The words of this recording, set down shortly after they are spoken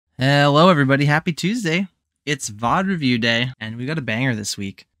Hello, everybody. Happy Tuesday. It's VOD review day, and we got a banger this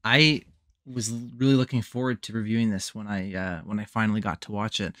week. I was really looking forward to reviewing this when I finally got to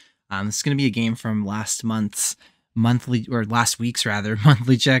watch it. This is going to be a game from last month's monthly, or last week's rather,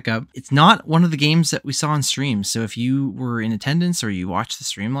 monthly checkup. It's not one of the games that we saw on stream, so if you were in attendance or you watched the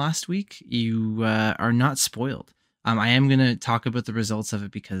stream last week, you are not spoiled. I am going to talk about the results of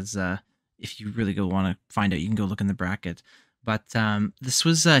it because if you really want to find out, you can go look in the bracket. But this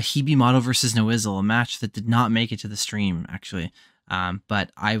was Hibimato versus No1zzle, a match that did not make it to the stream, actually. But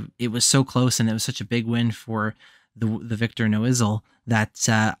it was so close, and it was such a big win for the victor No1zzle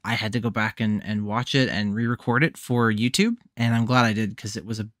that I had to go back and watch it and re-record it for YouTube. And I'm glad I did, because it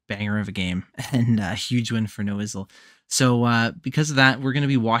was a banger of a game and a huge win for No1zzle. So because of that, we're going to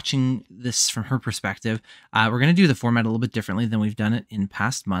be watching this from her perspective. We're going to do the format a little bit differently than we've done it in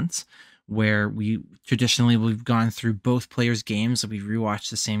past months, where we've gone through both players' games. We've rewatched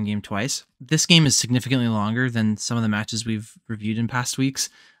the same game twice. This game is significantly longer than some of the matches we've reviewed in past weeks.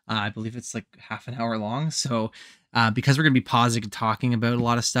 I believe it's like half an hour long. So because we're going to be pausing and talking about a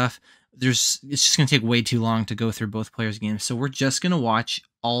lot of stuff, it's just going to take way too long to go through both players' games. So we're just going to watch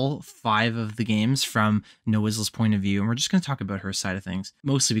all 5 of the games from No1zzle's point of view, and we're just going to talk about her side of things,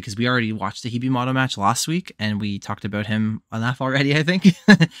 mostly because we already watched the Hibimato match last week, and we talked about him enough already, I think.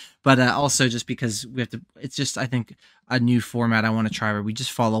 But also just because it's just, I think, a new format I want to try, where we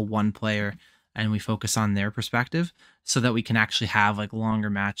just follow one player and we focus on their perspective, so that we can actually have like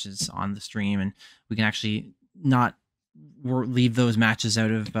longer matches on the stream, and we can actually not leave those matches out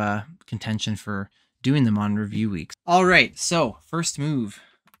of contention for doing them on review weeks. All right, so first move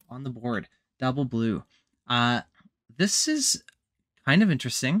on the board, double blue. This is kind of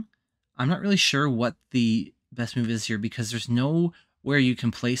interesting. I'm not really sure what the best move is here, because there's nowhere you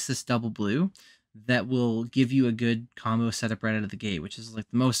can place this double blue that will give you a good combo setup right out of the gate, which is like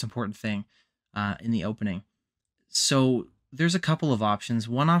the most important thing in the opening. So there's a couple of options.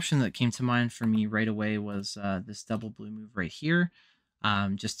 One option that came to mind for me right away was this double blue move right here,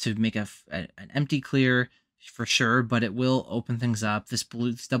 just to make an empty clear for sure, but it will open things up. This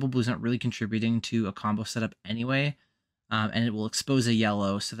double blue is not really contributing to a combo setup anyway, and it will expose a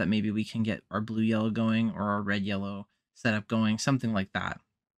yellow so that maybe we can get our blue-yellow going or our red-yellow setup going, something like that.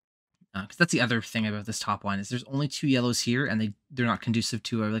 Because that's the other thing about this top line, is there's only 2 yellows here, and they're not conducive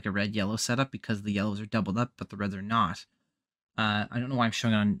to like a red-yellow setup, because the yellows are doubled up, but the reds are not. I don't know why I'm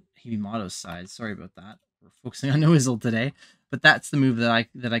showing on Hibimato's side. Sorry about that. We're focusing on No1zzle today, but that's the move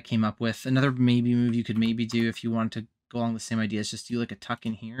that I came up with. Another maybe move you could maybe do if you want to go along the same idea is just do like a tuck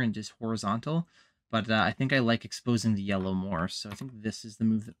in here and just horizontal. But I think I like exposing the yellow more, so I think this is the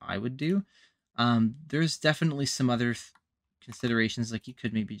move that I would do. There's definitely some other considerations, like you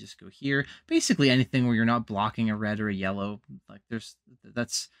could maybe just go here. Basically anything where you're not blocking a red or a yellow. Like you could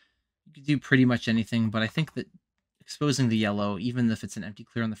do pretty much anything, but I think that exposing the yellow, even if it's an empty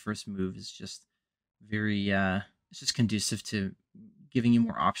clear on the first move, is just very it's just conducive to giving you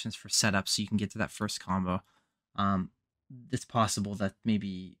more options for setup, so you can get to that first combo. It's possible that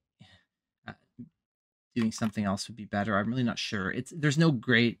maybe doing something else would be better. I'm really not sure. There's no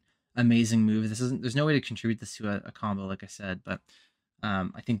great amazing move. There's no way to contribute this to a combo, like I said, but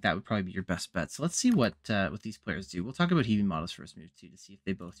I think that would probably be your best bet. So let's see what these players do. We'll talk about Hibimato's first move too, to see if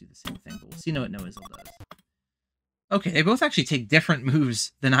they both do the same thing, but we'll see what No1zzle does. Okay, they both actually take different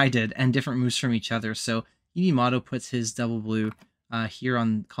moves than I did, and different moves from each other. So Hibimato puts his double blue here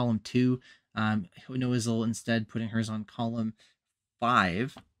on column 2. No1zzle instead putting hers on column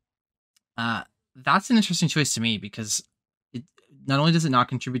 5. That's an interesting choice to me, because it not only does it not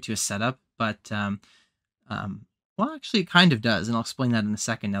contribute to a setup, but well, actually it kind of does, and I'll explain that in a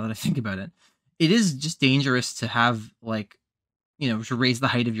second now that I think about it. It is just dangerous to have, like, to raise the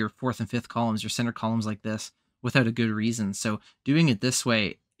height of your 4th and 5th columns, your center columns like this, without a good reason. So doing it this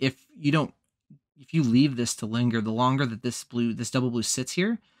way, if you leave this to linger, the longer that this double blue sits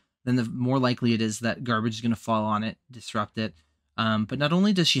here, then the more likely it is that garbage is going to fall on it, disrupt it. But not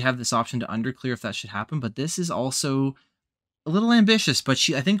only does she have this option to underclear if that should happen, but this is also a little ambitious. But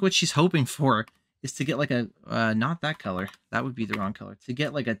I think what she's hoping for is to get like a, not that color, that would be the wrong color, to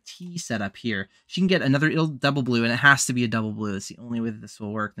get like a T setup here. She can get another double blue, and it has to be a double blue. That's the only way that this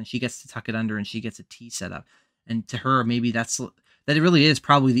will work. Then she gets to tuck it under, and she gets a T setup. And to her, maybe that it really is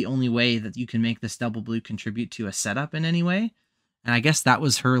probably the only way that you can make this double blue contribute to a setup in any way. And I guess that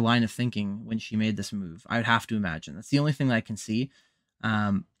was her line of thinking when she made this move. I would have to imagine. That's the only thing that I can see.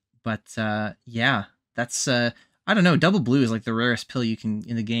 Yeah, that's I don't know. Double blue is like the rarest pill you can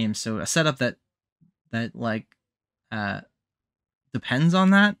in the game. So a setup that like depends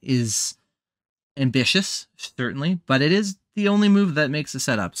on that is ambitious, certainly, but it is the only move that makes a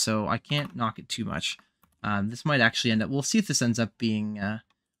setup, so I can't knock it too much. This might actually end up... We'll see if this ends up being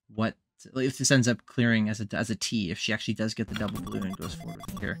if this ends up clearing as a T, if she actually does get the double blue and goes forward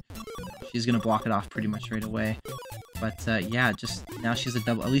with it here. She's going to block it off pretty much right away. But yeah, just now she has a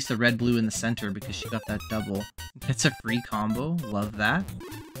double, at least a red-blue in the center because she got that double. Gets a free combo, love that.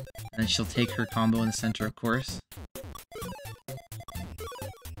 And then she'll take her combo in the center, of course.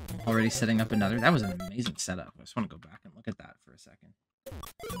 Already setting up another. That was an amazing setup. I just want to go back and look at that for a second.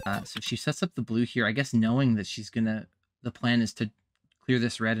 So she sets up the blue here, I guess knowing that she's going to... The plan is to clear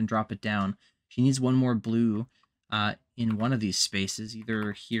this red and drop it down. She needs one more blue in one of these spaces,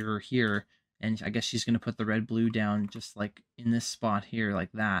 either here or here, and I guess she's going to put the red-blue down just like in this spot here,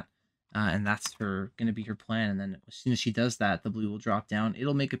 like that, and that's going to be her plan. And then as soon as she does that, the blue will drop down.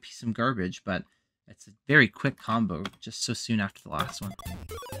 It'll make a piece of garbage, but it's a very quick combo just so soon after the last one.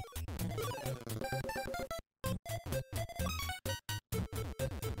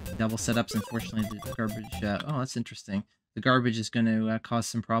 Double setups, unfortunately, the garbage... oh, that's interesting. The garbage is going to cause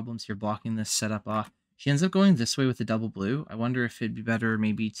some problems here, blocking this setup off. She ends up going this way with the double blue. I wonder if it'd be better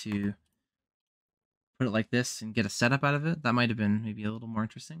maybe to put it like this and get a setup out of it. That might have been maybe a little more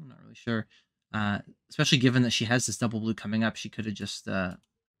interesting. I'm not really sure. Especially given that she has this double blue coming up, she could have just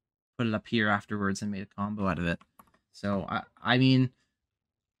put it up here afterwards and made a combo out of it. So, I mean,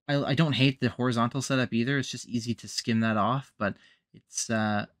 I don't hate the horizontal setup either. It's just easy to skim that off, but it's...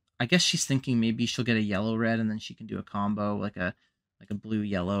 I guess she's thinking maybe she'll get a yellow red and then she can do a combo like a blue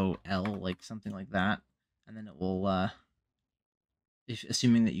yellow L, like something like that, and then it will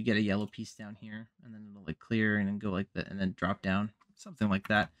assuming that you get a yellow piece down here, and then it'll like clear and then go like that and then drop down, something like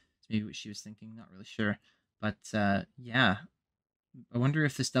that. It's maybe what she was thinking, not really sure. But yeah, I wonder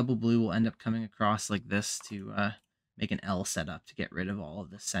if this double blue will end up coming across like this to make an L setup to get rid of all of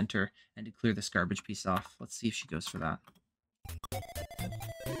the center and to clear this garbage piece off. Let's see if she goes for that.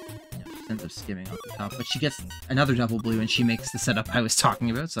 She ends up skimming off the top, but she gets another double blue and she makes the setup I was talking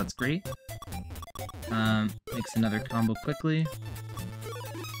about, so that's great. Makes another combo quickly.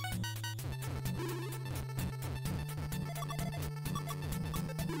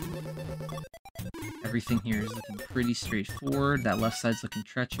 Everything here is looking pretty straightforward. That left side's looking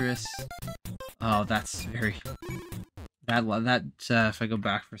treacherous. Oh, that's very... if I go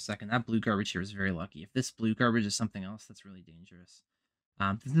back for a second, that blue garbage here is very lucky. If this blue garbage is something else, that's really dangerous.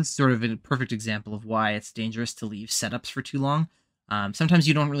 This is sort of a perfect example of why it's dangerous to leave setups for too long. Sometimes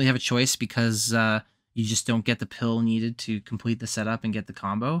you don't really have a choice because you just don't get the pill needed to complete the setup and get the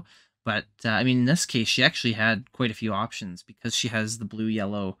combo. But, I mean, in this case, she actually had quite a few options because she has the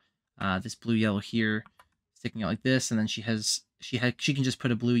blue-yellow, this blue-yellow here sticking out like this, and then she can just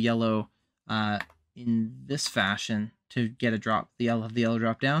put a blue-yellow in this fashion to get the yellow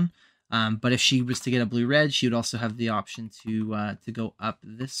drop down. But if she was to get a blue-red, she would also have the option to go up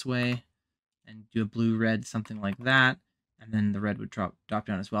this way and do a blue-red, something like that, and then the red would drop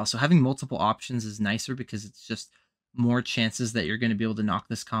down as well. So having multiple options is nicer because it's just more chances that you're going to be able to knock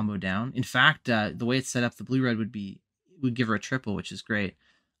this combo down. In fact, the way it's set up, the blue-red would give her a triple, which is great.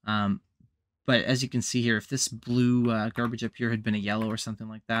 But as you can see here, if this blue garbage up here had been a yellow or something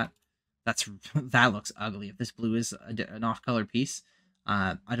like that, that looks ugly. If this blue is an off-color piece,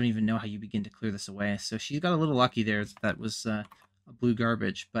 I don't even know how you begin to clear this away. So she got a little lucky there. That was a blue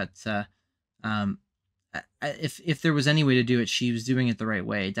garbage, but if there was any way to do it, she was doing it the right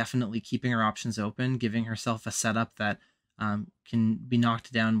way. Definitely keeping her options open, giving herself a setup that can be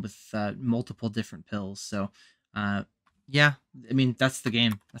knocked down with multiple different pills. So yeah, I mean, that's the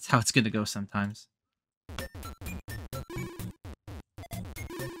game. That's how it's going to go sometimes.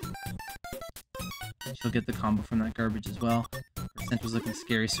 She'll get the combo from that garbage as well. Her scent was looking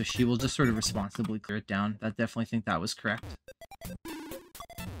scary, so she will just sort of responsibly clear it down. I definitely think that was correct.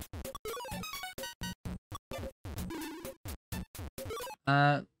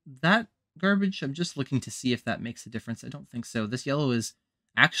 That garbage, I'm just looking to see if that makes a difference. I don't think so. This yellow is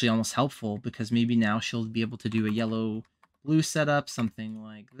actually almost helpful because maybe now she'll be able to do a yellow-blue setup, something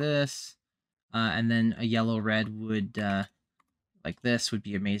like this. And then a yellow-red would... like this would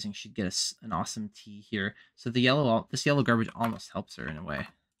be amazing. She'd get an awesome T here. So this yellow garbage almost helps her in a way.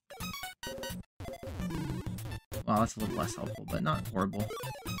 Well, that's a little less helpful, but not horrible.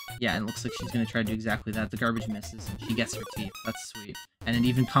 Yeah, and it looks like she's going to try to do exactly that. The garbage misses, and she gets her T. That's sweet. And it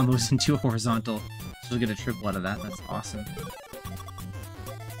even combos into a horizontal. She'll get a triple out of that. That's awesome.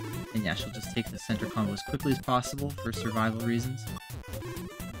 And yeah, she'll just take the center combo as quickly as possible for survival reasons.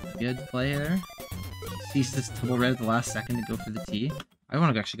 Good play there. Sees this double red at the last second to go for the T. I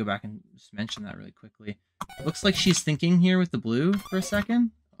want to actually go back and just mention that really quickly. Looks like she's thinking here with the blue for a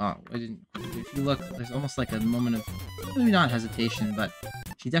second. Oh, I didn't. If you look, there's almost like a moment of maybe not hesitation, but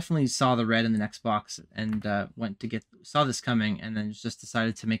she definitely saw the red in the next box and saw this coming, and then just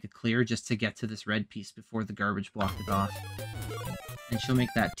decided to make a clear just to get to this red piece before the garbage blocked it off. And she'll make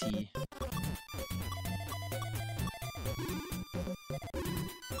that T.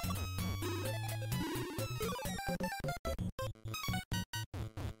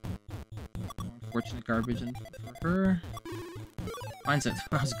 Unfortunate garbage in for her. Finds it.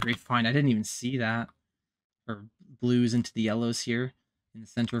 That was a great find. I didn't even see that. Her blues into the yellows here in the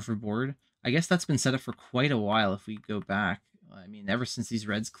center of her board. I guess that's been set up for quite a while if we go back. I mean, ever since these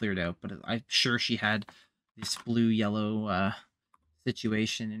reds cleared out, but I'm sure she had this blue-yellow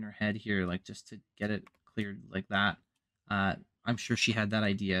situation in her head here, like just to get it cleared like that. I'm sure she had that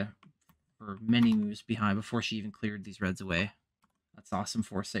idea for many moves behind before she even cleared these reds away. That's awesome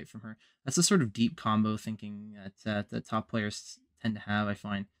foresight from her. That's the sort of deep combo thinking that the top players tend to have, I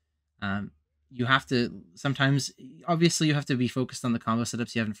find. You have to sometimes, obviously, you have to be focused on the combo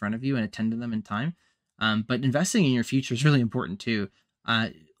setups you have in front of you and attend to them in time. But investing in your future is really important too.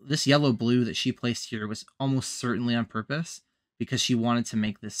 This yellow-blue that she placed here was almost certainly on purpose because she wanted to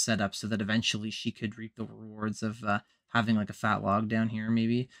make this setup so that eventually she could reap the rewards of having like a fat log down here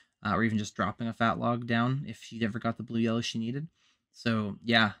maybe, or even just dropping a fat log down if she ever got the blue-yellow she needed. So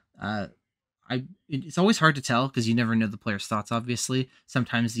yeah, it's always hard to tell because you never know the player's thoughts, obviously.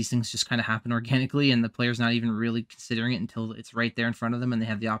 Sometimes these things just kind of happen organically and the player's not even really considering it until it's right there in front of them and they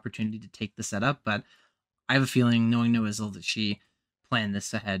have the opportunity to take the setup. But I have a feeling, knowing No1zzle, that she planned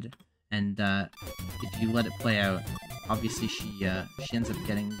this ahead. And if you let it play out, obviously she ends up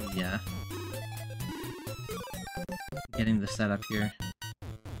getting the setup here.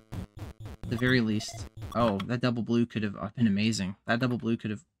 At the very least. Oh, that double blue could have been amazing. That double blue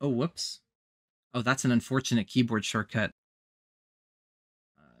could have... Oh, whoops. Oh, that's an unfortunate keyboard shortcut.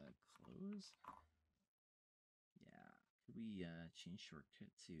 Close. Yeah. Could we change shortcut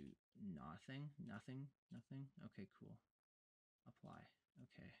to nothing? Nothing? Nothing? Okay, cool. Apply.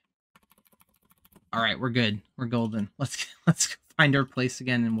 Okay. All right, we're good. We're golden. Let's find our place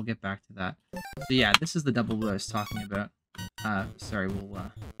again, and we'll get back to that. So yeah, this is the double blue I was talking about. Sorry,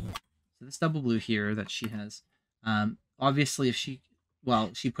 so this double blue here that she has, obviously if she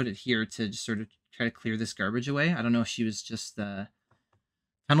put it here to just sort of try to clear this garbage away. I don't know if she was just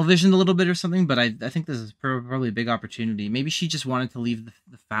tunnel visioned a little bit or something, but I think this is probably a big opportunity. Maybe she just wanted to leave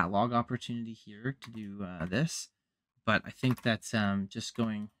the fat log opportunity here to do this, but I think that's just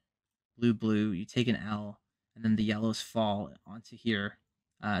going blue, you take an L, and then the yellows fall onto here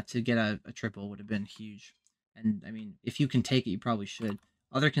to get a triple would have been huge. And I mean, if you can take it, you probably should.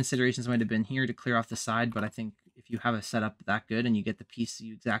 Other considerations might have been here to clear off the side, but I think if you have a setup that good and you get the piece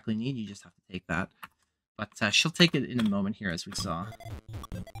you exactly need, you just have to take that. But she'll take it in a moment here, as we saw.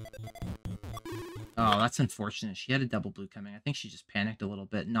 Oh, that's unfortunate. She had a double blue coming. I think she just panicked a little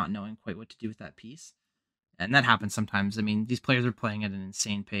bit, not knowing quite what to do with that piece. And that happens sometimes. I mean, these players are playing at an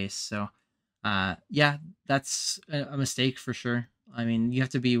insane pace. So, yeah, that's a mistake for sure. I mean, you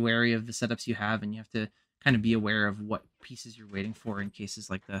have to be wary of the setups you have, and you have to kind of be aware of what pieces you're waiting for in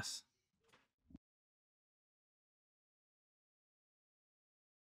cases like this.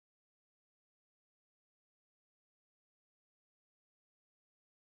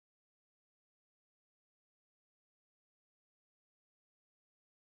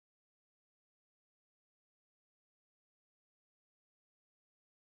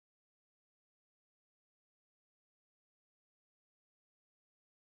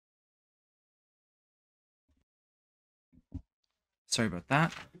 Sorry about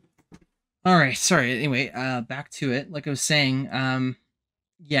that. All right, sorry. Anyway, back to it. Like I was saying,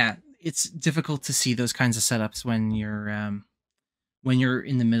 yeah, it's difficult to see those kinds of setups when you're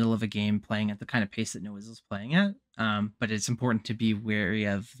in the middle of a game playing at the kind of pace that No1zzle's playing at. But it's important to be wary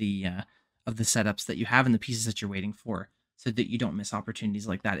of the setups that you have and the pieces that you're waiting for, so that you don't miss opportunities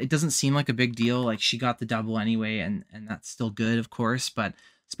like that. It doesn't seem like a big deal. Like, she got the double anyway, and that's still good, of course. But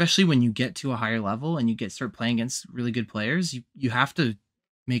especially when you get to a higher level and you start playing against really good players, you have to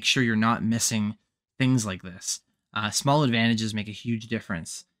make sure you're not missing things like this. Small advantages make a huge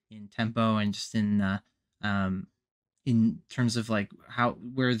difference in tempo and just in terms of like how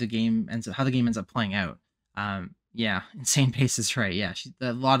the game ends up playing out. Yeah, insane pace is right. Yeah,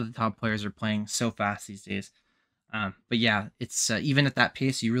 a lot of the top players are playing so fast these days. But yeah, it's even at that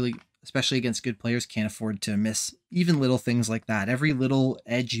pace, you really, especially against good players, can't afford to miss even little things like that. Every little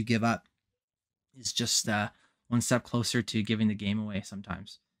edge you give up is just one step closer to giving the game away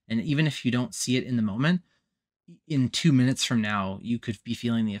sometimes. And even if you don't see it in the moment, in 2 minutes from now, you could be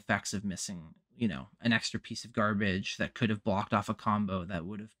feeling the effects of missing, an extra piece of garbage that could have blocked off a combo that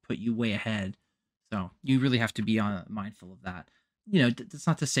would have put you way ahead. So you really have to be mindful of that. You know, that's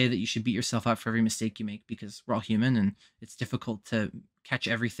not to say that you should beat yourself up for every mistake you make, because we're all human and it's difficult to catch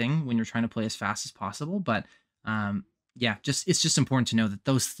everything when you're trying to play as fast as possible. But yeah, it's just important to know that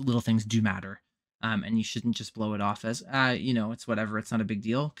those little things do matter. And you shouldn't just blow it off as, you know, it's whatever, it's not a big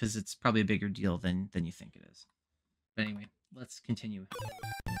deal, because it's probably a bigger deal than you think it is. But anyway, let's continue.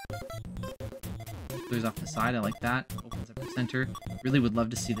 Clears off the side, I like that. Opens up her center. Really would love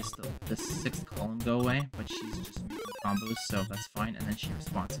to see this 6th column go away, but she's just making combos, so that's fine. And then she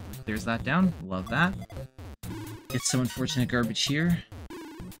responsibly clears that down. Love that. Gets some unfortunate garbage here.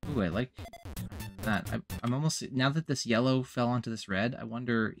 Ooh, I like that. I'm almost, now that this yellow fell onto this red, I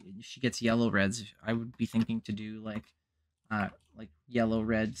wonder if she gets yellow reds. I would be thinking to do like yellow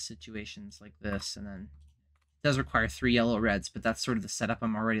red situations like this, and then it does require 3 yellow reds, but that's sort of the setup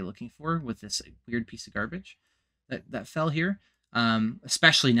I'm already looking for with this weird piece of garbage that fell here.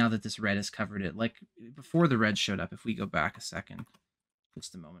 Especially now that this red has covered it. Like before the red showed up, if we go back a second,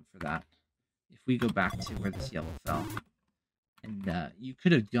 just a moment for that. If we go back to where this yellow fell, and you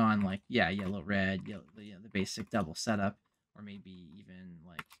could have gone like, yeah, yellow, red, yellow, the basic double setup, or maybe even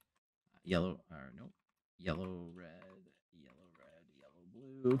like yellow, or nope, yellow, red,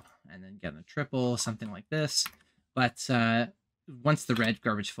 blue, and then get a triple, something like this. But once the red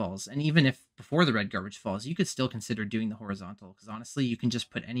garbage falls, and even if before the red garbage falls, you could still consider doing the horizontal, because honestly, you can just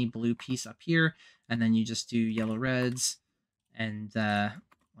put any blue piece up here, and then you just do yellow reds, and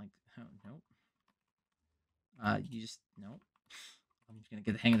like, oh, nope. You just, nope. I'm just going to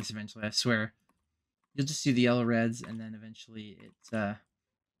get the hang of this eventually, I swear. You'll just do the yellow reds, and then eventually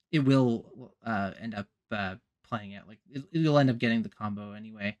it will end up playing it. Like, you'll end up getting the combo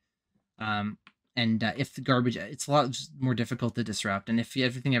anyway. And if the garbage, it's a lot more difficult to disrupt. And if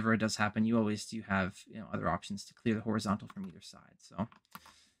everything ever does happen, you always do have, you know, other options to clear the horizontal from either side. So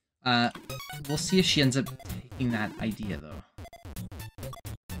we'll see if she ends up taking that idea, though.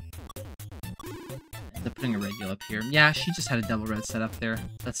 Ends up putting a red yellow up here. Yeah, she just had a double red set up there.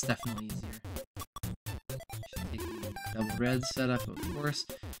 That's definitely easier. She's taking a double red setup, of course.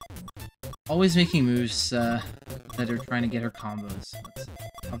 Always making moves that are trying to get her combos. That's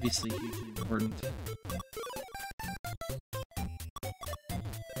obviously hugely important.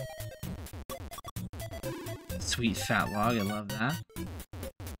 Sweet fat log, I love that.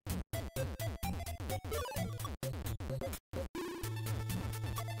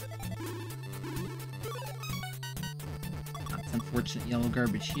 That's unfortunate yellow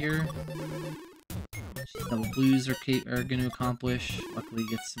garbage here. Double blues are going to accomplish. Luckily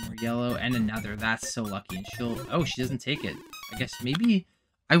gets some more yellow and another. That's so lucky. And she'll, oh, she doesn't take it. I guess maybe,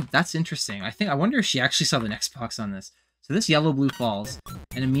 that's interesting. I wonder if she actually saw the next box on this. So this yellow blue falls,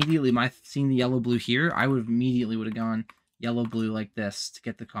 and immediately seeing the yellow blue here, I would have gone yellow blue like this to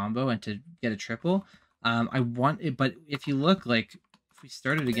get the combo and to get a triple. I want it, but if you look, like, if we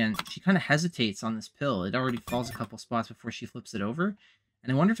start it again, she kind of hesitates on this pill. It already falls a couple spots before she flips it over.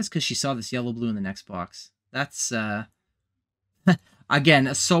 And I wonder if it's because she saw this yellow blue in the next box. That's again,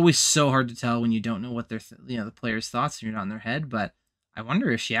 it's always so hard to tell when you don't know what their the player's thoughts and you're not in their head. But I wonder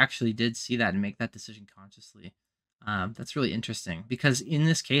if she actually did see that and make that decision consciously. That's really interesting, because in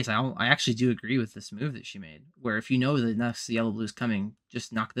this case, I actually do agree with this move that she made, where if you know the next yellow blue is coming,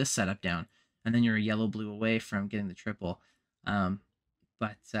 just knock this setup down, and then you're a yellow blue away from getting the triple.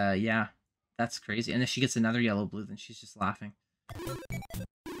 But yeah, that's crazy. And if she gets another yellow blue, then she's just laughing. I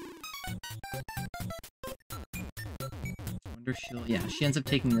wonder if she ends up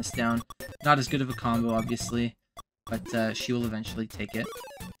taking this down. Not as good of a combo, obviously, but she will eventually take it.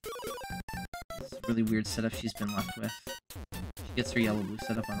 It's a really weird setup she's been left with. She gets her yellow-blue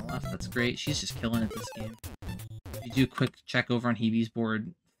setup on the left. That's great. She's just killing it this game. If you do a quick check over on Hibi's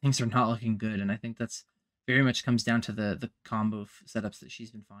board, things are not looking good, and I think that's very much comes down to the combo setups that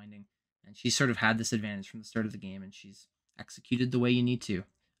she's been finding. And she's sort of had this advantage from the start of the game, and she's executed the way you need to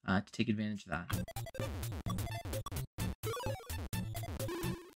take advantage of that.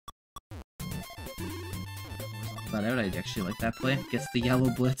 That out, I actually like that play. Gets the yellow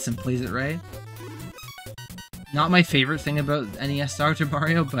blitz and plays it right. Not my favorite thing about NES Dr.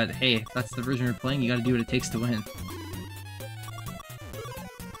 Mario, but hey, if that's the version you're playing, you gotta do what it takes to win.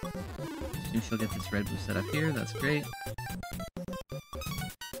 Assume she'll get this red-blue set up here, that's great.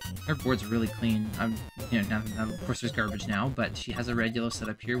 Her board's really clean. Now, of course there's garbage now, but she has a red-yellow set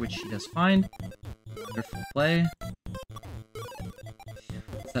up here, which she does fine. Wonderful play.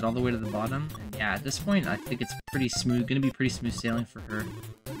 That all the way to the bottom. And yeah, at this point, I think it's pretty smooth. Gonna be pretty smooth sailing for her,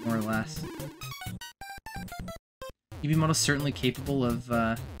 more or less. Hibimato's certainly capable of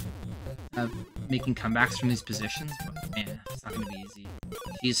making comebacks from these positions, but man, it's not going to be easy.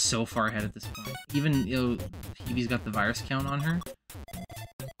 She is so far ahead at this point. Even, you know, Hibi's got the virus count on her.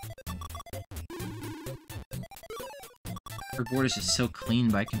 Her board is just so clean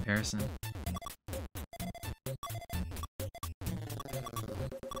by comparison.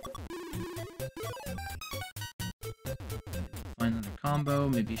 Find another combo.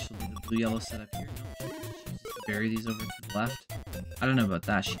 Maybe she'll do the blue-yellow setup here. She'll just bury these over to the left. I don't know about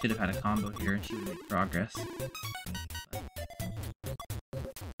that. She could have had a combo here and she would make progress.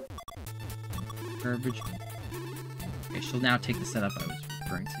 Garbage. Okay, she'll now take the setup I was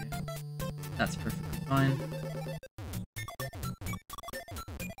referring to. That's perfectly fine.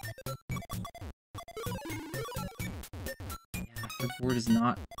 Yeah, her board does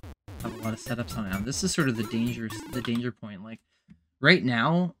not have a lot of setups on it. Now, this is sort of the danger point. Like, right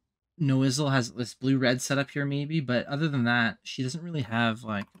now, No1zzle has this blue-red setup here, maybe, but other than that, she doesn't really have,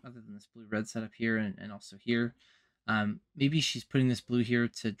 like, other than this blue-red setup here and also here. Maybe she's putting this blue here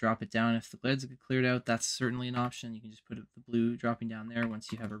to drop it down if the glids get cleared out. That's certainly an option. You can just put the blue dropping down there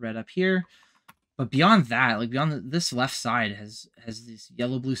once you have a red up here. But beyond that, like beyond this left side has this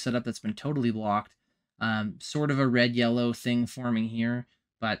yellow-blue setup that's been totally blocked. Sort of a red-yellow thing forming here,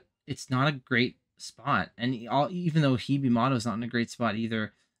 but it's not a great spot. And even though Hibimato is not in a great spot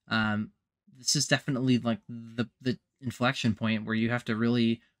either, this is definitely like the inflection point where you have to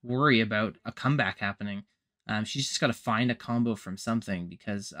really worry about a comeback happening. She's just got to find a combo from something,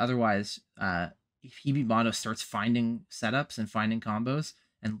 because otherwise, if Hibimato starts finding setups and finding combos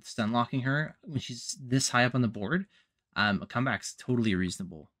and stun locking her when she's this high up on the board, a comeback's totally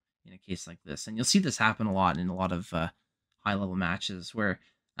reasonable in a case like this. And you'll see this happen a lot in a lot of high level matches where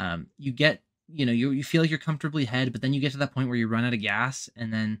you get, you feel like you're comfortably ahead, but then you get to that point where you run out of gas,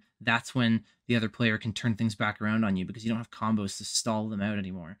 and then that's when the other player can turn things back around on you because you don't have combos to stall them out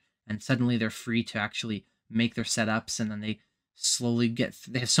anymore. And suddenly they're free to actually make their setups, and then they slowly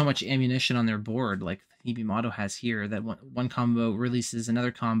they have so much ammunition on their board, like Hibimato has here, that one combo releases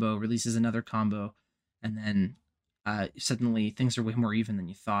another combo, and then suddenly things are way more even than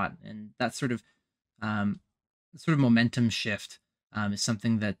you thought. And that sort of momentum shift is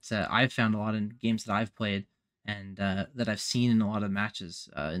something that I've found a lot in games that I've played, and that I've seen in a lot of matches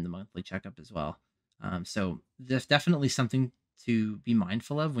in the monthly checkup as well. So there's definitely something to be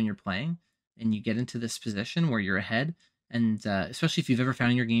mindful of when you're playing and you get into this position where you're ahead. And especially if you've ever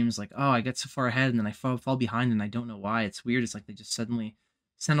found in your games, like, oh, I get so far ahead and then I fall behind and I don't know why. It's weird. It's like they just suddenly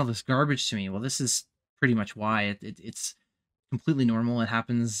send all this garbage to me. Well, this is pretty much why. It's completely normal. It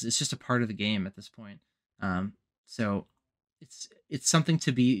happens. It's just a part of the game at this point. So it's something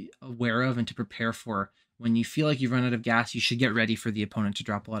to be aware of and to prepare for. When you feel like you've run out of gas, you should get ready for the opponent to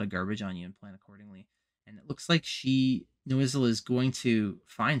drop a lot of garbage on you and plan accordingly. And it looks like No1zzle is going to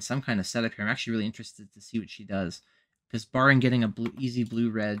find some kind of setup here. I'm actually really interested to see what she does, because barring getting a easy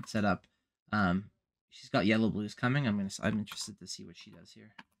blue-red setup, she's got yellow-blues coming. I'm interested to see what she does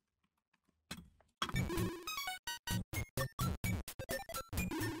here.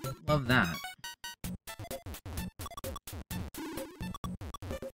 Love that.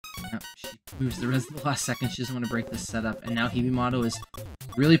 Yep, she moves the rest of the last second. She doesn't want to break this setup. And now Hibimato is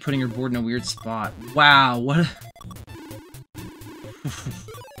really putting her board in a weird spot. Wow, what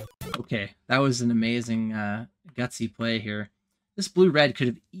Okay, that was an amazing gutsy play here. This blue-red could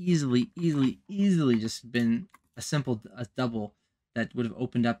have easily just been a double that would have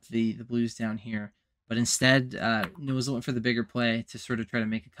opened up the blues down here. But instead, No1zzle went for the bigger play to sort of try to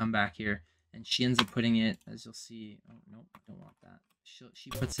make a comeback here. And she ends up putting it, as you'll see, oh, no, I don't want that. She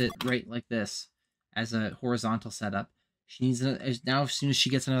puts it right like this as a horizontal setup. She needs now, as soon as she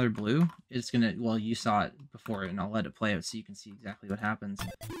gets another blue, it's gonna, well, you saw it before, and I'll let it play out so you can see exactly what happens.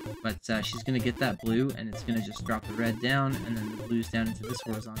 But she's gonna get that blue, and it's gonna just drop the red down, and then the blues down into this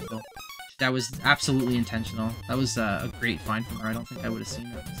horizontal. That was absolutely intentional. That was a great find from her. I don't think I would have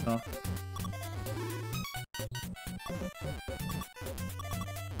seen that myself.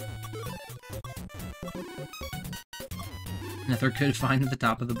 Another good find at the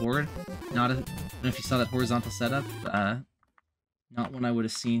top of the board. I don't know if you saw that horizontal setup. Not one I would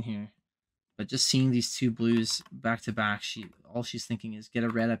have seen here. But just seeing these two blues back to back, all she's thinking is get a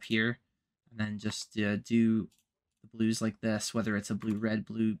red up here, and then just do the blues like this, whether it's a blue-red,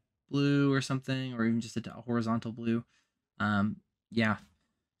 blue or something, or even just a horizontal blue. Yeah.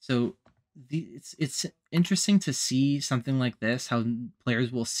 So it's interesting to see something like this, how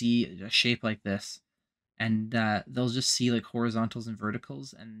players will see a shape like this, and they'll just see like horizontals and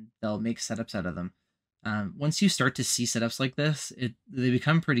verticals, and they'll make setups out of them. Once you start to see setups like this, they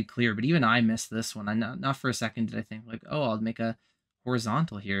become pretty clear. But even I missed this one. Not for a second did I think like, oh, I'll make a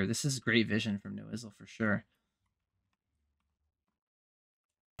horizontal here. This is great vision from No1zzle for sure.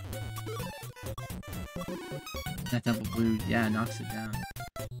 That double blue, yeah, knocks it down.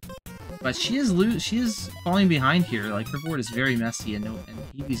 But she is falling behind here. Like, her board is very messy, and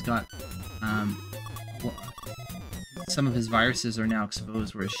Hibi's got some of his viruses are now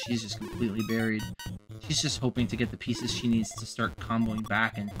exposed, whereas she's just completely buried. She's just hoping to get the pieces she needs to start comboing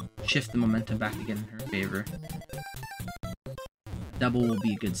back and shift the momentum back again in her favor. Double will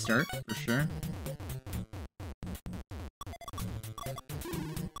be a good start, for sure.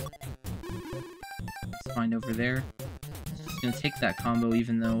 Let's find over there. She's gonna take that combo,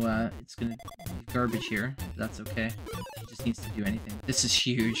 even though it's gonna be garbage here. That's okay. She just needs to do anything. This is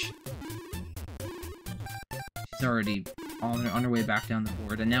huge. She's already on her way back down the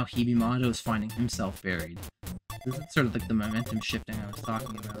board, and now Hibimato is finding himself buried. This is sort of like the momentum shifting I was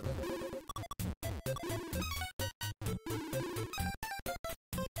talking about.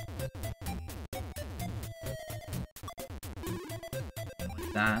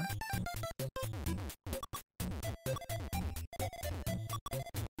 Like that.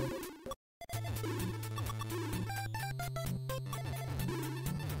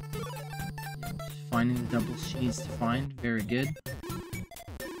 Finding the doubles she needs to find. Very good.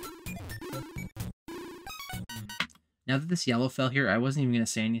 Now that this yellow fell here, I wasn't even going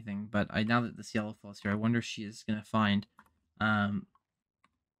to say anything, but now that this yellow falls here, I wonder if she is going to find a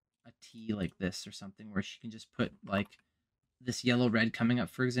T like this or something, where she can just put, like, this yellow-red coming up,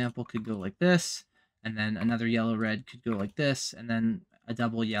 for example, could go like this, and then another yellow-red could go like this, and then a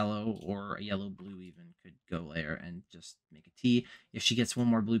double yellow or a yellow-blue even could go there and just make a T. If she gets one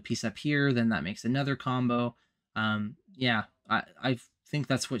more blue piece up here, then that makes another combo. Yeah, I think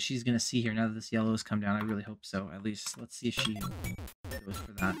that's what she's going to see here now that this yellow has come down. I really hope so, at least. Let's see if she goes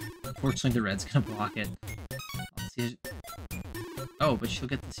for that. Unfortunately, the red's going to block it. Let's see. Oh, but she'll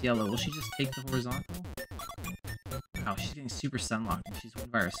get this yellow. Will she just take the horizontal? Wow, she's getting super sunlocked, and she's one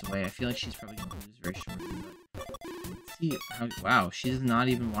virus away. I feel like she's probably going to lose very shortly, but let's see how... Wow, she does not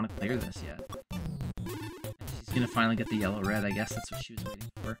even want to clear this yet. She's going to finally get the yellow-red. I guess that's what she was waiting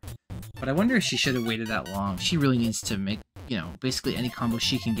for. But I wonder if she should have waited that long. She really needs to make, you know, basically any combo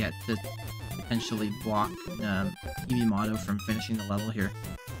she can get to potentially block Hibimato from finishing the level here.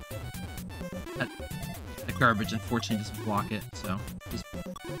 That garbage, unfortunately, doesn't block it, so he's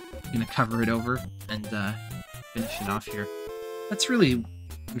going to cover it over and finish it off here. That's really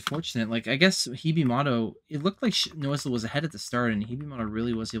unfortunate. Like, I guess Hibimato, it looked like No1zzle was ahead at the start, and Hibimato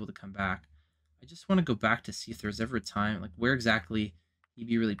really was able to come back. I just want to go back to see if there's ever a time, like, where exactly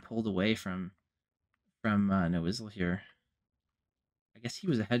Hibi really pulled away from No1zzle here. I guess he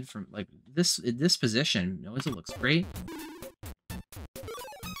was ahead from, like, this position. No1zzle looks great.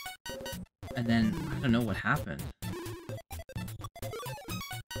 And then, I don't know what happened.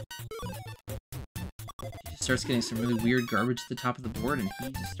 He just starts getting some really weird garbage at the top of the board, and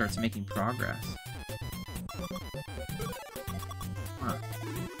he just starts making progress. Huh.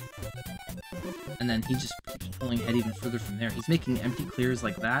 And then he just keeps pulling ahead even further from there. He's making empty clears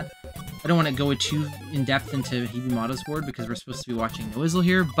like that. I don't want to go too in-depth into Hibimato's board because we're supposed to be watching No1zzle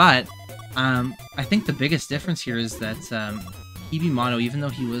here, but I think the biggest difference here is that Hibimato, even though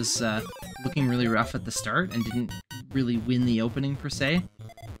he was looking really rough at the start and didn't really win the opening per se,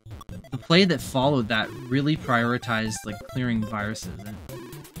 the play that followed that really prioritized, like, clearing viruses. And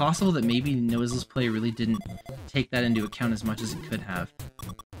it's possible that maybe No1zzle's play really didn't take that into account as much as it could have.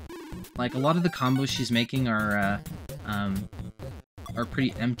 Like, a lot of the combos she's making are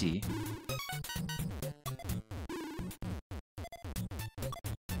pretty empty.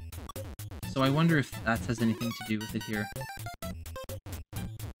 So I wonder if that has anything to do with it here.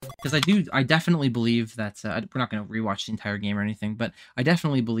 Because I definitely believe that, we're not going to rewatch the entire game or anything, but I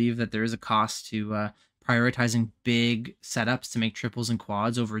definitely believe that there is a cost to prioritizing big setups to make triples and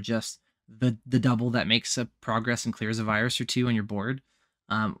quads over just the double that makes a progress and clears a virus or two on your board.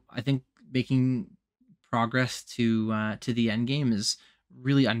 I think making progress to the end game is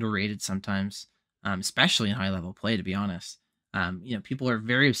really underrated sometimes, especially in high level play, to be honest. You know, people are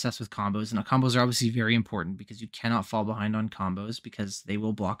very obsessed with combos, and combos are obviously very important because you cannot fall behind on combos because they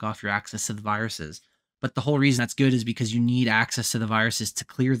will block off your access to the viruses. But the whole reason that's good is because you need access to the viruses to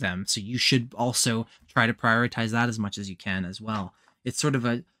clear them. So you should also try to prioritize that as much as you can as well. It's sort of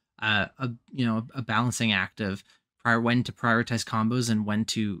a balancing act of when to prioritize combos and when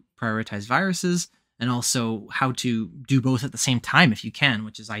to prioritize viruses, and also how to do both at the same time if you can,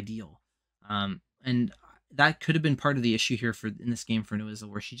 which is ideal. And that could have been part of the issue here in this game for No1zzle,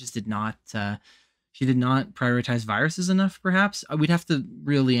 where she just did not prioritize viruses enough. Perhaps we'd have to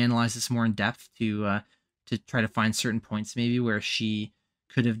really analyze this more in depth to to try to find certain points maybe where she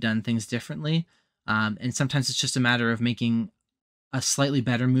could have done things differently. And sometimes it's just a matter of making a slightly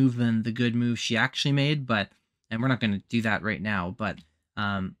better move than the good move she actually made. And we're not going to do that right now. But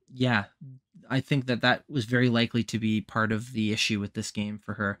yeah, I think that was very likely to be part of the issue with this game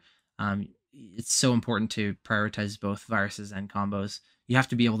for her. It's so important to prioritize both viruses and combos. You have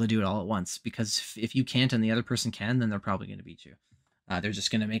to be able to do it all at once, because if you can't and the other person can, then they're probably going to beat you. They're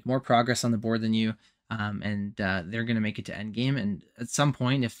just going to make more progress on the board than you, and they're going to make it to endgame. And at some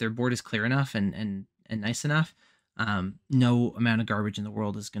point, if their board is clear enough and nice enough, no amount of garbage in the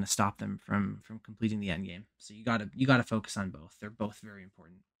world is going to stop them from completing the endgame. So you gotta focus on both. They're both very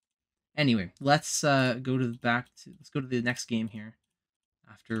important. Anyway, let's go to the next game here.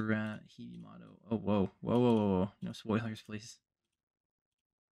 After Hibimato. Oh, whoa. No spoilers, please.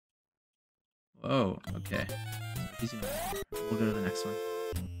 Whoa, okay. We'll go to the next one.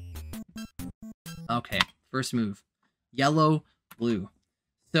 Okay, first move. Yellow, blue.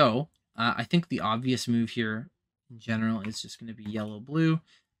 So, I think the obvious move here in general is just going to be yellow, blue,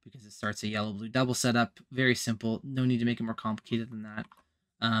 because it starts a yellow, blue double setup. Very simple. No need to make it more complicated than that.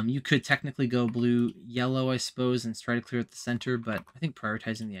 You could technically go blue, yellow, I suppose, and try to clear at the center, but I think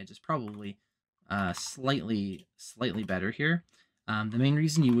prioritizing the edge is probably slightly better here. The main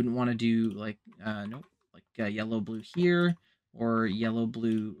reason you wouldn't want to do yellow, blue here or yellow,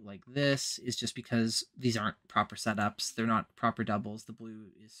 blue like this is just because these aren't proper setups. They're not proper doubles. The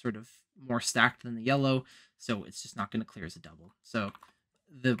blue is sort of more stacked than the yellow, so it's just not going to clear as a double. So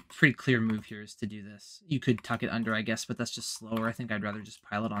the pretty clear move here is to do this. You could tuck it under, I guess, but that's just slower. I think I'd rather just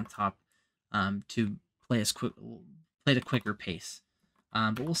pile it on top to play at a quicker pace.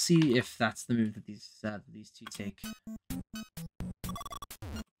 But we'll see if that's the move that these two take.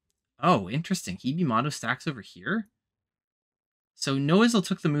 Oh, interesting. Hibimato stacks over here. So No1zzle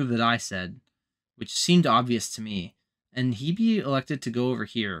took the move that I said, which seemed obvious to me, and Hibi elected to go over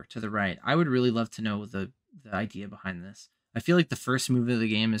here to the right. I would really love to know the idea behind this. I feel like the first move of the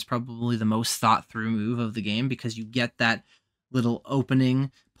game is probably the most thought through move of the game, because you get that little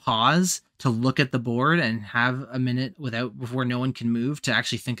opening pause to look at the board and have a minute before no one can move to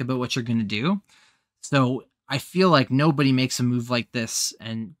actually think about what you're going to do. So I feel like nobody makes a move like this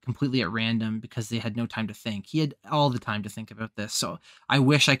and completely at random because they had no time to think. He had all the time to think about this. So I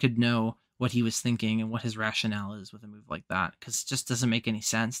wish I could know what he was thinking and what his rationale is with a move like that, because it just doesn't make any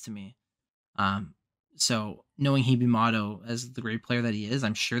sense to me. So knowing Hibimato as the great player that he is,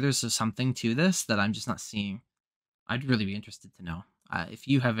 I'm sure there's something to this that I'm just not seeing. I'd really be interested to know. If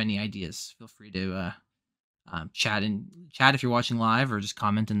you have any ideas, feel free to chat if you're watching live, or just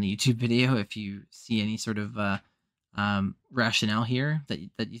comment in the YouTube video if you see any sort of rationale here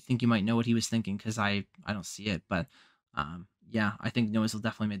that you think you might know what he was thinking, because I don't see it. But yeah, I think No1zzle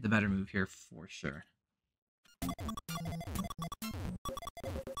definitely made the better move here for sure.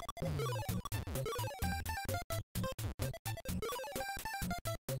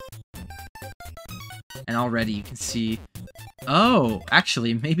 And already you can see, oh,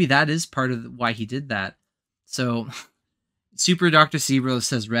 actually, maybe that is part of why he did that. So, Super Dr. Sebro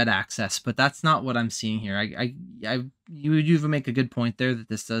says red access, but that's not what I'm seeing here. You even make a good point there that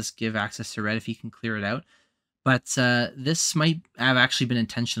this does give access to red if he can clear it out. But this might have actually been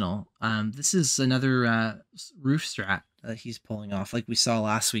intentional. This is another roof strat that he's pulling off, like we saw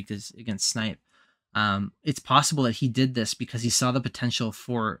last week against Snipe. It's possible that he did this because he saw the potential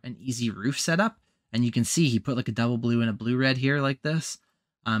for an easy roof setup. And you can see he put like a double blue and a blue-red here like this.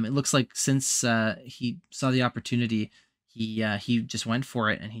 It looks like since he saw the opportunity, he just went for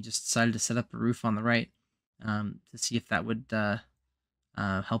it, and he just decided to set up a roof on the right to see if that would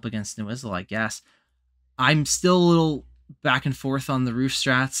help against No1zzle, I guess. I'm still a little back and forth on the roof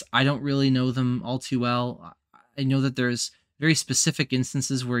strats. I don't really know them all too well. I know that there's very specific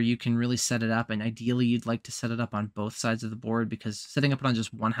instances where you can really set it up, and ideally you'd like to set it up on both sides of the board, because setting up on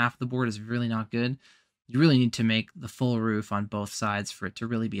just one half of the board is really not good. You really need to make the full roof on both sides for it to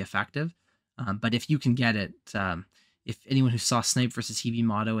really be effective. But if you can get it, if anyone who saw Snipe versus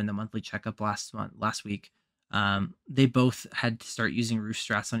Hibimato in the monthly checkup last week, they both had to start using roof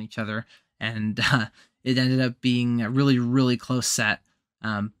strats on each other, and it ended up being a really, really close set.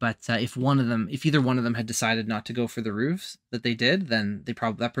 But if either one of them had decided not to go for the roofs that they did, then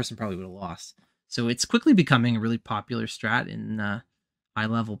that person probably would have lost. So it's quickly becoming a really popular strat in high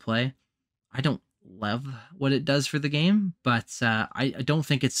level play. I don't love what it does for the game, but I don't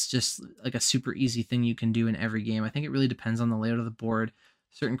think it's just like a super easy thing you can do in every game. I think it really depends on the layout of the board,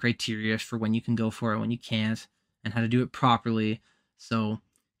 certain criteria for when you can go for it, when you can't, and how to do it properly. So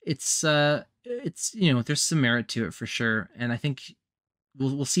it's there's some merit to it for sure, and I think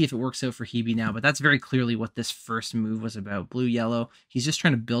we'll see if it works out for Hebe now, but that's very clearly what this first move was about. Blue, yellow. He's just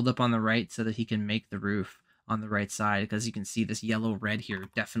trying to build up on the right so that he can make the roof on the right side, because you can see this yellow red here.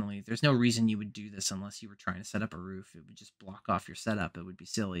 Definitely, there's no reason you would do this unless you were trying to set up a roof. It would just block off your setup. It would be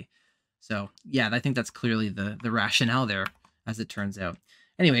silly. So yeah, I think that's clearly the rationale there, as it turns out.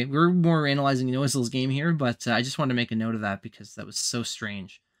 Anyway, we're more analyzing No1zzle's game here, but I just wanted to make a note of that because that was so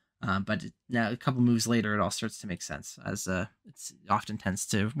strange. But now a couple moves later, it all starts to make sense, as it often tends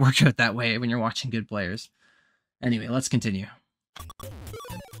to work out that way when you're watching good players. Anyway, let's continue.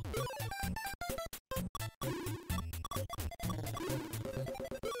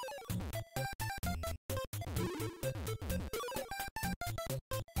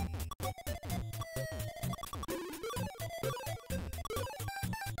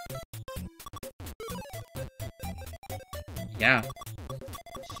 Yeah.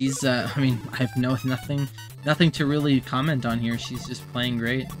 She's, I mean, I have nothing to really comment on here. She's just playing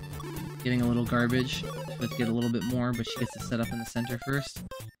great, getting a little garbage. Let's get a little bit more, but she gets to set up in the center first.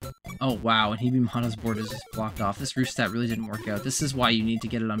 Oh, wow, and Hibimato's board is just blocked off. This roof stat really didn't work out. This is why you need to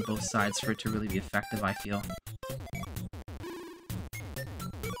get it on both sides for it to really be effective, I feel.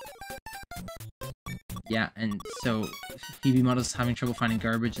 Yeah, and so Hibimato's having trouble finding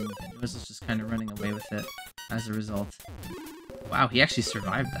garbage, and No1zzle's just kind of running away with it as a result. Wow, he actually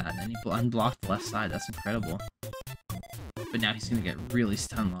survived that, and he unblocked the left side. That's incredible. But now he's going to get really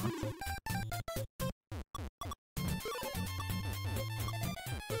stun locked.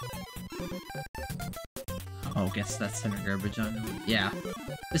 Oh, gets that center garbage on him. Yeah,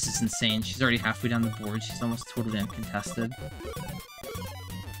 this is insane. She's already halfway down the board. She's almost totally uncontested.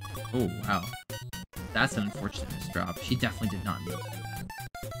 Oh, wow. That's an unfortunate misdrop. She definitely did not need to do that.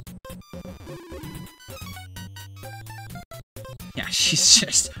 Yeah, she's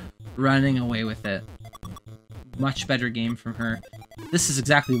just running away with it. Much better game from her. This is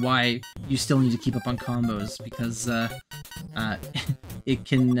exactly why you still need to keep up on combos, because it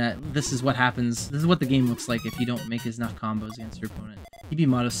can, this is what happens, this is what the game looks like if you don't make enough combos against your opponent.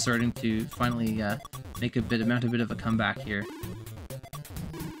 Hibimato's starting to finally mount a bit of a comeback here.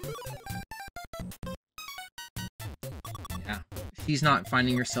 Yeah, she's not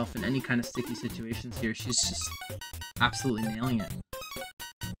finding herself in any kind of sticky situations here. She's just absolutely nailing it.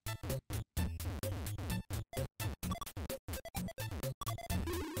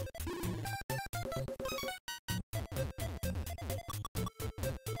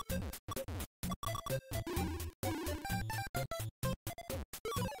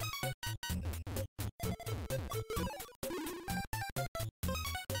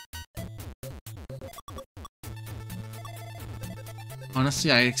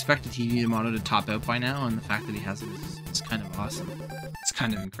 Honestly, I expected Hibimato to top out by now, and the fact that he hasn't is kind of awesome. It's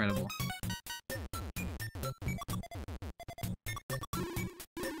kind of incredible.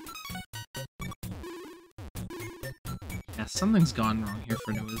 Yeah, something's gone wrong here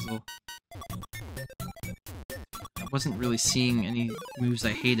for No1zzle. I wasn't really seeing any moves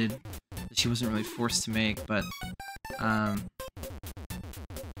I hated that she wasn't really forced to make, but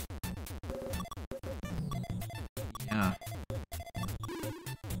yeah.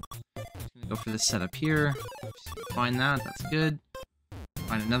 Go for this setup here. Just find that, that's good.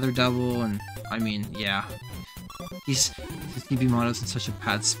 Find another double, and I mean, yeah. Hibimato's in such a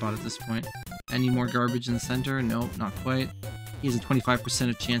bad spot at this point. Any more garbage in the center? Nope, not quite. He has a 25%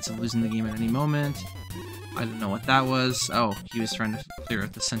 of chance of losing the game at any moment. I don't know what that was. Oh, he was trying to clear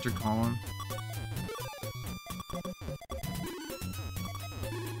out the center column.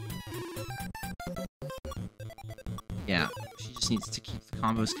 Yeah, she just needs to keep the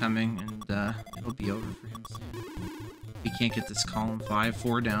combos coming, and it'll be over for him soon. If he can't get this column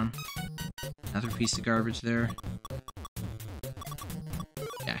 5-4 down. Another piece of garbage there.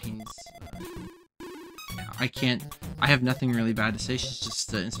 Yeah, he needs... yeah, I have nothing really bad to say. She's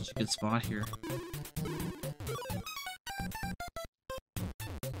just in such a good spot here.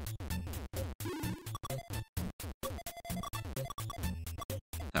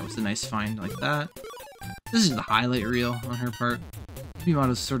 That was a nice find like that. This is the highlight reel on her part.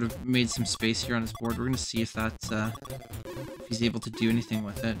 Hibimato's sort of made some space here on his board. We're going to see if that's, if he's able to do anything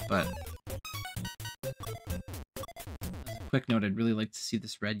with it, but... as a quick note, I'd really like to see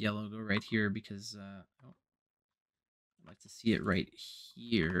this red-yellow go right here, because, I'd like to see it right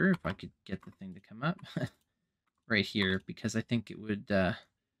here, if I could get the thing to come up. Right here, because I think it would,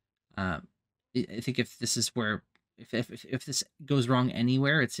 I think if this is where... If this goes wrong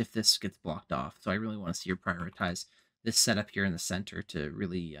anywhere, it's if this gets blocked off. So I really want to see her prioritize this setup here in the center to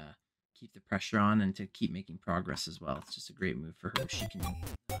really keep the pressure on and to keep making progress as well. It's just a great move for her. She can do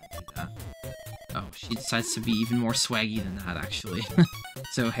that. Oh, she decides to be even more swaggy than that, actually.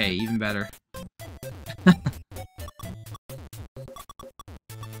 So, hey, even better.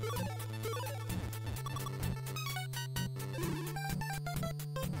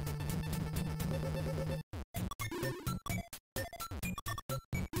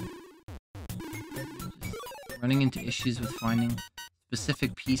 Running into issues with finding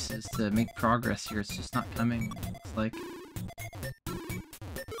specific pieces to make progress here. It's just not coming, it looks like.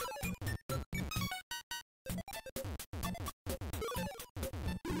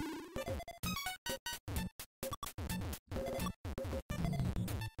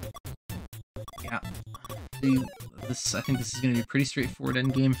 Yeah. I think this is going to be a pretty straightforward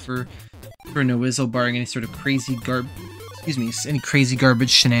endgame for No1zzle, barring any sort of crazy any crazy garbage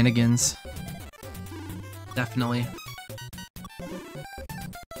shenanigans. Definitely.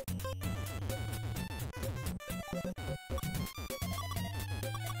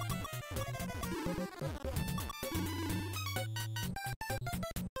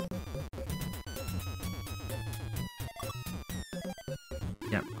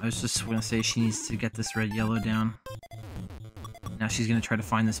 Yep, I was just going to say she needs to get this red-yellow down. Now she's going to try to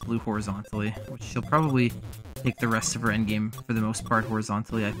find this blue horizontally, which she'll probably take the rest of her endgame, for the most part,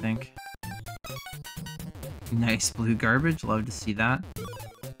 horizontally, I think. Nice blue garbage, love to see that.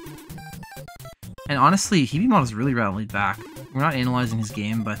 And honestly, Hibimato's really rallied back. We're not analyzing his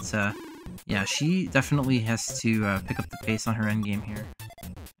game, but yeah, she definitely has to pick up the pace on her endgame here.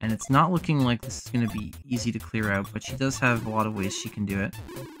 And it's not looking like this is going to be easy to clear out, but she does have a lot of ways she can do it.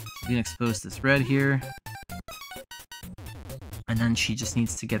 She's going to expose this red here. And then she just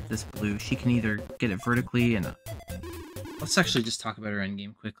needs to get this blue. She can either get it vertically and... Let's actually just talk about her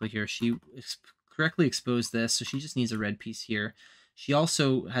endgame quickly here. She correctly exposed this, so she just needs a red piece here. She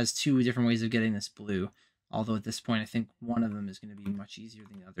also has two different ways of getting this blue, although at this point I think one of them is going to be much easier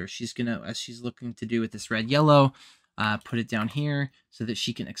than the other. She's going to, as she's looking to do with this red-yellow, put it down here so that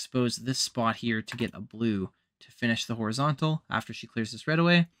she can expose this spot here to get a blue to finish the horizontal after she clears this red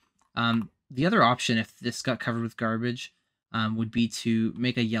away. The other option, if this got covered with garbage, would be to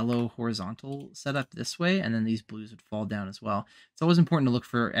make a yellow horizontal setup this way, and then these blues would fall down as well. It's always important to look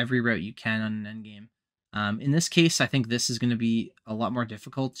for every route you can on an endgame. In this case, I think this is going to be a lot more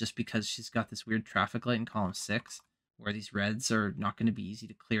difficult just because she's got this weird traffic light in column 6, where these reds are not going to be easy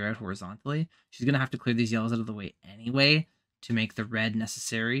to clear out horizontally. She's going to have to clear these yellows out of the way anyway to make the red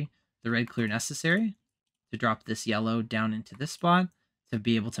clear necessary to drop this yellow down into this spot to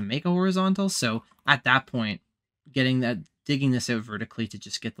be able to make a horizontal. So at that point, digging this out vertically to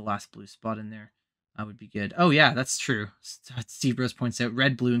just get the last blue spot in there would be good. Oh yeah, that's true. Steve Rose points out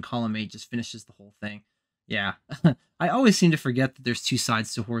red, blue, and column 8 just finishes the whole thing. Yeah, I always seem to forget that there's two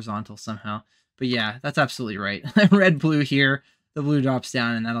sides to horizontal somehow. But yeah, that's absolutely right. Red, blue here, the blue drops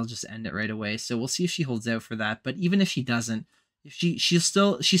down, and that'll just end it right away. So we'll see if she holds out for that. But even if she doesn't, if she's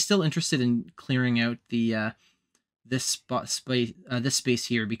still interested in clearing out the this space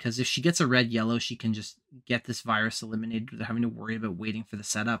here, because if she gets a red yellow, she can just get this virus eliminated without having to worry about waiting for the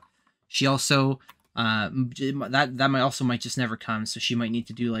setup. She also that might just never come, so she might need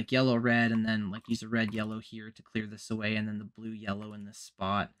to do like yellow red and then like use a red yellow here to clear this away, and then the blue yellow in this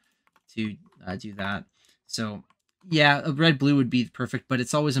spot to do that. So yeah, a red blue would be perfect, but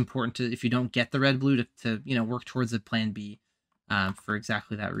it's always important to, if you don't get the red blue, to work towards a plan B for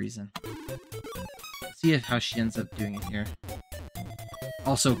exactly that reason. Let's see how she ends up doing it here.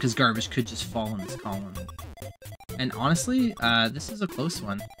 Also, because garbage could just fall in this column. And honestly, this is a close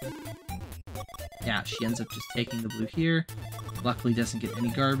one. Yeah, she ends up just taking the blue here. Luckily doesn't get any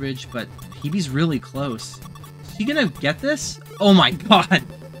garbage, but Hibi's really close. Is she gonna get this? Oh my god!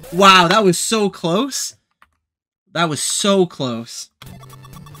 Wow, that was so close! That was so close.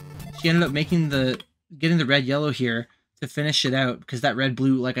 She ended up getting the red-yellow here to finish it out, because that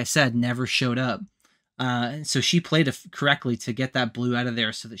red-blue, like I said, never showed up. And so she played it correctly to get that blue out of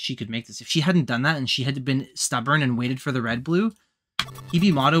there so that she could make this. If she hadn't done that and she had been stubborn and waited for the red-blue,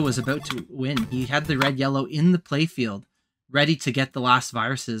 Hibimato was about to win. He had the red-yellow in the playfield, ready to get the last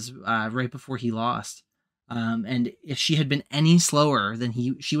viruses right before he lost. And if she had been any slower, then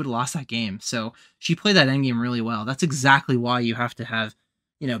she would have lost that game. So she played that endgame really well. That's exactly why you have to have,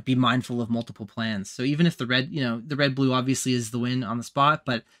 be mindful of multiple plans. So even if the red-blue obviously is the win on the spot,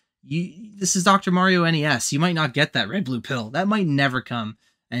 but this is Dr. Mario NES. You might not get that red-blue pill. That might never come.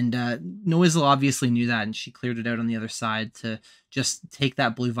 And No1zzle obviously knew that, and she cleared it out on the other side to just take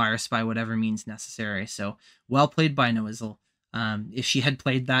that blue virus by whatever means necessary. So well played by No1zzle. If she had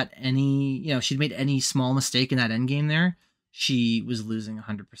played that she'd made any small mistake in that endgame there, she was losing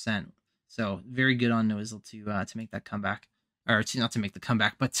 100%. So very good on No1zzle to make that comeback, or to not to make the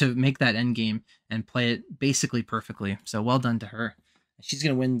comeback, but to make that end game and play it basically perfectly. So well done to her. She's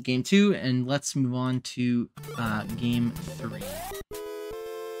gonna win game 2, and let's move on to game 3.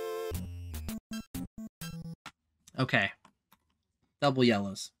 Okay, double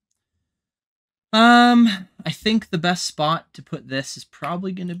yellows. I think the best spot to put this is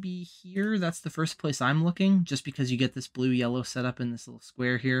probably going to be here. That's the first place I'm looking, just because you get this blue-yellow setup in this little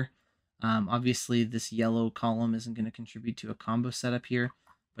square here. Obviously, this yellow column isn't going to contribute to a combo setup here,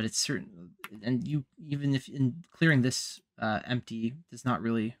 but it's certain. And you, even if in clearing this empty does not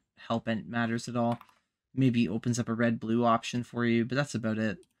really help any matters at all. Maybe opens up a red-blue option for you, but that's about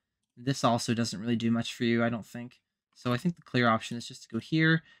it. This also doesn't really do much for you, I don't think. So I think the clear option is just to go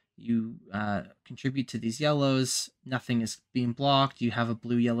here. You contribute to these yellows. Nothing is being blocked. You have a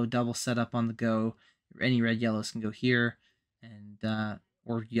blue-yellow double setup on the go. Any red yellows can go here, and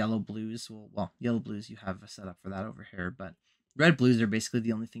or yellow blues. Well, yellow blues you have a setup for that over here, but red blues are basically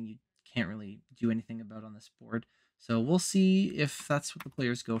the only thing you can't really do anything about on this board. So we'll see if that's what the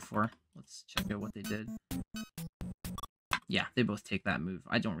players go for. Let's check out what they did. Yeah, they both take that move.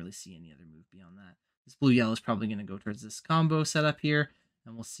 I don't really see any other move beyond that. This blue-yellow is probably going to go towards this combo setup here.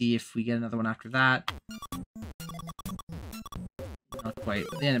 And we'll see if we get another one after that. Not quite.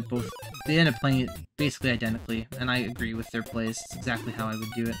 They end up playing it basically identically, and I agree with their plays. It's exactly how I would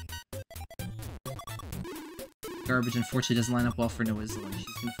do it. Garbage unfortunately doesn't line up well for No1zzle, and she's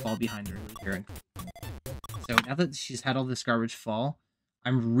going to fall behind early here. So now that she's had all this garbage fall,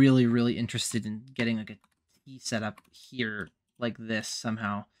 I'm really, really interested in getting like a T setup here like this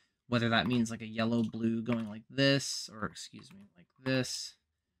somehow. Whether that means like a yellow-blue going like this, or excuse me, like this,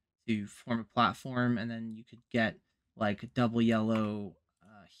 to form a platform, and then you could get like a double yellow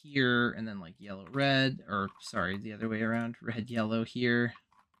here, and then like yellow-red, or sorry, the other way around, red-yellow here,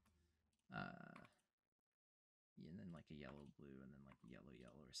 and then like a yellow-blue, and then like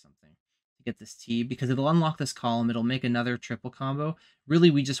yellow-yellow or something to get this T, because it'll unlock this column, it'll make another triple combo.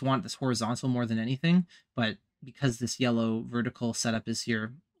 Really, we just want this horizontal more than anything, but because this yellow vertical setup is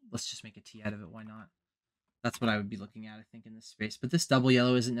here, let's just make a T out of it. Why not? That's what I would be looking at, I think, in this space. But this double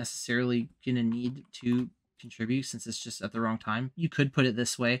yellow isn't necessarily going to need to contribute since it's just at the wrong time. You could put it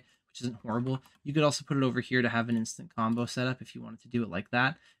this way, which isn't horrible. You could also put it over here to have an instant combo setup if you wanted to do it like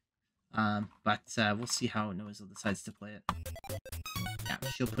that. But we'll see how No1zzle decides to play it. Yeah,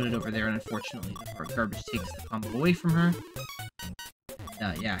 she'll put it over there, and unfortunately, the garbage takes the combo away from her.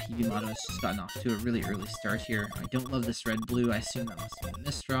 Yeah, Hibimato has just gotten off to a really early start here. I don't love this red-blue. I assume that must be a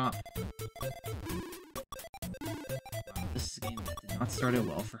misdrop. Wow, this is a game that did not start out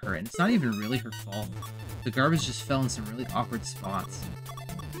well for her, and it's not even really her fault. The garbage just fell in some really awkward spots.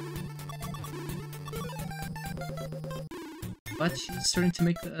 But she's starting to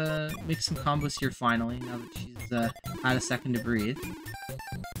make some combos here finally, now that she's had a second to breathe.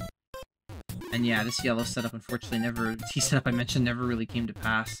 And yeah, this yellow setup, unfortunately, T setup I mentioned never really came to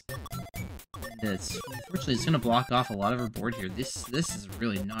pass. And unfortunately, it's going to block off a lot of her board here. This is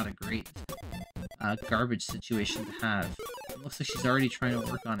really not a great garbage situation to have. It looks like she's already trying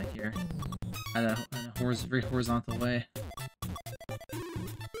to work on it here in a very horizontal way.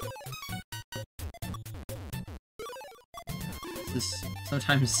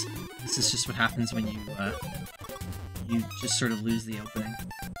 Sometimes this is just what happens when you just sort of lose the opening.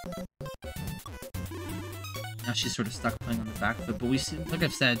 Now she's sort of stuck playing on the back foot, but we see, like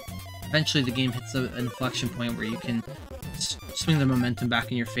I've said, eventually the game hits an inflection point where you can swing the momentum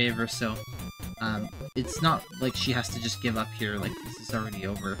back in your favor, so it's not like she has to just give up here, like this is already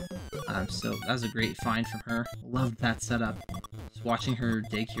over. So that was a great find from her. Loved that setup. Just watching her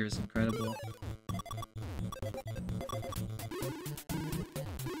dig here is incredible.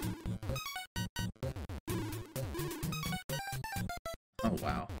 Oh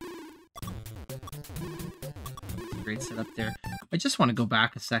wow. Great setup there. I just want to go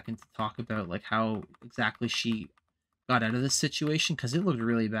back a second to talk about like how exactly she got out of this situation, because it looked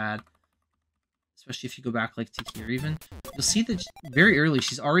really bad. Especially if you go back like to here even. You'll see that very early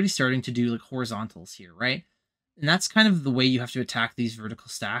she's already starting to do like horizontals here, right? And that's kind of the way you have to attack these vertical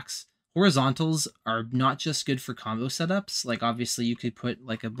stacks. Horizontals are not just good for combo setups. Like obviously you could put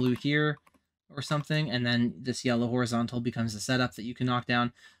like a blue here or something, and then this yellow horizontal becomes a setup that you can knock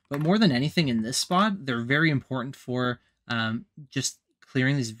down. But more than anything in this spot, they're very important for just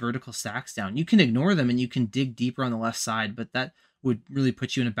clearing these vertical stacks down. You can ignore them and you can dig deeper on the left side, but that would really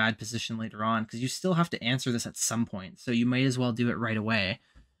put you in a bad position later on because you still have to answer this at some point. So you might as well do it right away.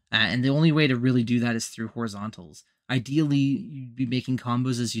 And the only way to really do that is through horizontals. Ideally, you'd be making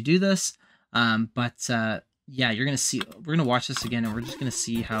combos as you do this. Yeah, you're going to see, we're going to watch this again and we're just going to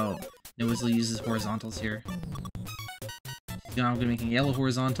see how No1zzle uses horizontals here. She's now going to make a yellow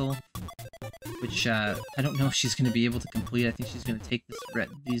horizontal, which I don't know if she's going to be able to complete. I think she's going to take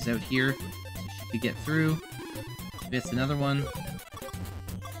these out here so she could get through. She gets another one.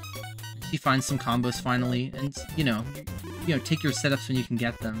 She finds some combos finally, and you know, take your setups when you can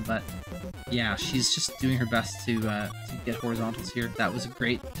get them. But yeah, she's just doing her best to get horizontals here. That was a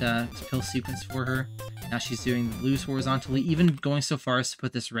great kill sequence for her. Now she's doing the blues horizontally, even going so far as to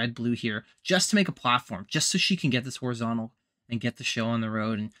put this red-blue here, just to make a platform, just so she can get this horizontal and get the show on the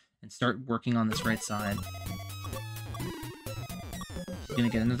road and start working on this right side. She's going to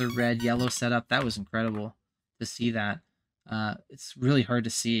get another red-yellow setup. That was incredible to see that. It's really hard to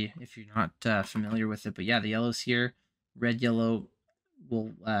see if you're not familiar with it, but yeah, the yellows here, red-yellow,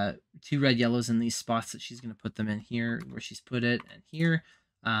 will 2 red-yellows in these spots that she's going to put them in here, where she's put it, and here.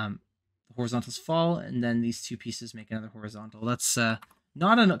 The horizontals fall, and then these 2 pieces make another horizontal. That's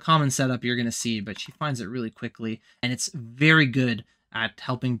not a common setup you're going to see, but she finds it really quickly, and it's very good at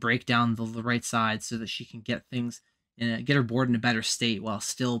helping break down the right side so that she can get things, get her board in a better state while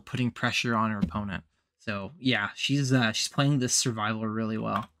still putting pressure on her opponent. So yeah, she's playing this survival really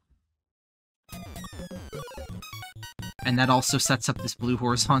well. And that also sets up this blue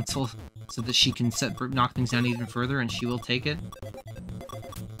horizontal so that she can knock things down even further, and she will take it.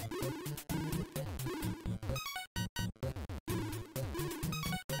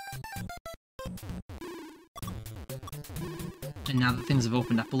 And now that things have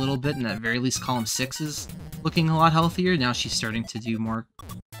opened up a little bit, and at very least column 6 is looking a lot healthier, now she's starting to do more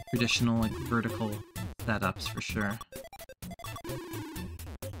traditional, like, vertical setups for sure.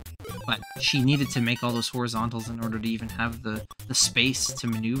 But she needed to make all those horizontals in order to even have the space to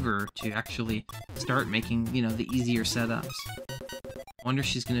maneuver to actually start making, you know, the easier setups. I wonder if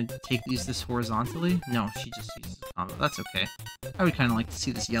she's going to use this horizontally? No, she just uses a combo. That's okay. I would kind of like to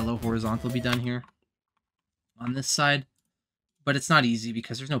see this yellow horizontal be done here on this side. But it's not easy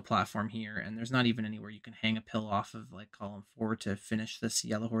because there's no platform here, and there's not even anywhere you can hang a pill off of, like, column 4 to finish this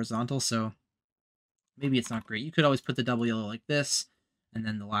yellow horizontal, so maybe it's not great. You could always put the double yellow like this, and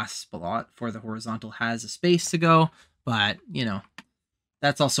then the last spot for the horizontal has a space to go, but, you know,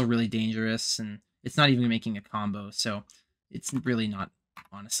 that's also really dangerous, and it's not even making a combo, so it's really not,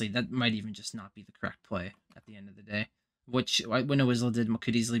 honestly, that might even just not be the correct play at the end of the day, which, when No1zzle did,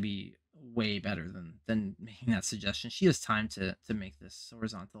 could easily be way better than making that suggestion. She has time to make this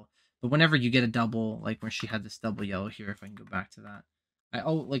horizontal, but whenever you get a double, like where she had this double yellow here, if I can go back to that,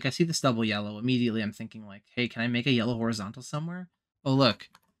 I see this double yellow, immediately I'm thinking like, hey, can I make a yellow horizontal somewhere? Oh look,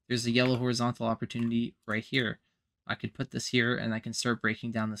 there's a yellow horizontal opportunity right here. I could put this here and I can start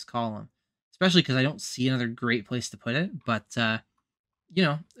breaking down this column, especially because I don't see another great place to put it. But you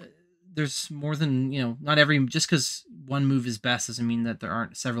know, there's more than, you know, not every, just because one move is best doesn't mean that there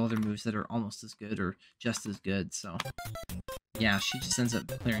aren't several other moves that are almost as good or just as good. So yeah, she just ends up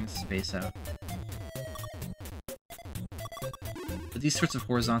clearing the space out. But these sorts of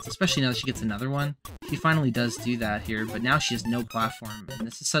horizontals, especially now that she gets another one, she finally does do that here, but now she has no platform, and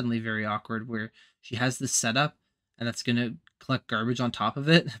this is suddenly very awkward where she has this setup, and that's going to collect garbage on top of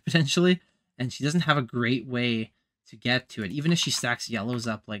it, potentially, and she doesn't have a great way to get to it. Even if she stacks yellows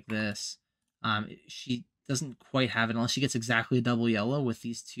up like this, she doesn't quite have it unless she gets exactly a double yellow with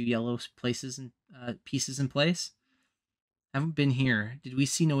these 2 yellow places and pieces in place. Haven't been here. Did we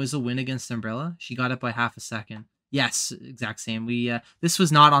see No1zzle win against Umbrella? She got it by half a second. Yes, exact same. This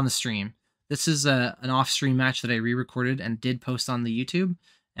was not on the stream. This is an off-stream match that I re-recorded and did post on the YouTube,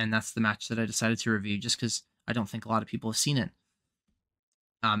 and that's the match that I decided to review just because I don't think a lot of people have seen it.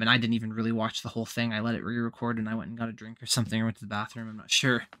 And I didn't even really watch the whole thing. I let it re-record, and I went and got a drink or something, or went to the bathroom. I'm not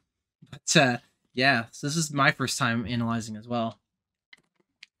sure. But yeah, so this is my first time analyzing as well.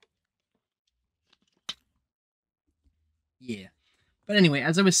 Yeah. But anyway,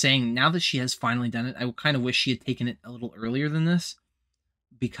 as I was saying, now that she has finally done it, I kind of wish she had taken it a little earlier than this,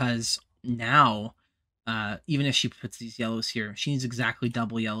 because now, even if she puts these yellows here, she needs exactly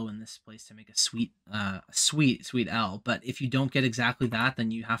double yellow in this place to make a sweet L. But if you don't get exactly that,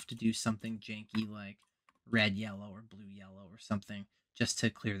 then you have to do something janky like red yellow or blue yellow or something just to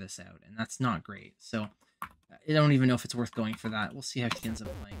clear this out, and that's not great. So I don't even know if it's worth going for that. We'll see how she ends up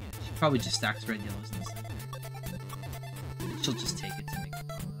playing it. She probably just stacks red yellows in the center. She'll just take it to make the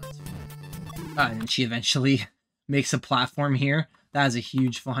combo. That's fine. And she eventually makes a platform here. That is a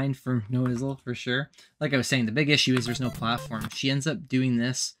huge find for No1zzle for sure. Like I was saying, the big issue is there's no platform. She ends up doing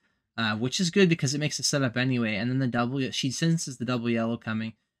this, which is good because it makes a setup anyway. And then the double, she senses the double yellow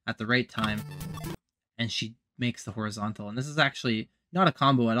coming at the right time, and she makes the horizontal. And this is actually not a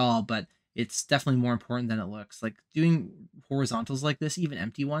combo at all, but it's definitely more important than it looks. Like doing horizontals like this, even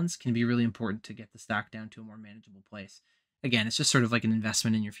empty ones, can be really important to get the stack down to a more manageable place. Again, it's just sort of like an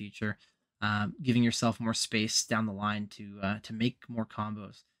investment in your future, giving yourself more space down the line to make more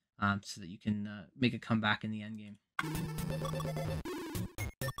combos, so that you can make a comeback in the end game.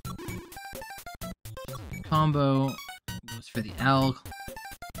 Combo goes for the L.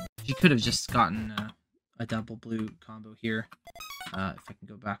 She could have just gotten a double blue combo here. If I can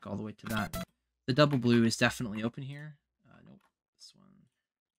go back all the way to that. The double blue is definitely open here. Nope, this one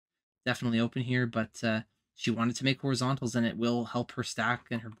definitely open here, but she wanted to make horizontals, and it will help her stack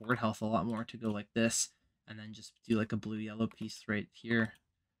and her board health a lot more to go like this, and then just do like a blue-yellow piece right here.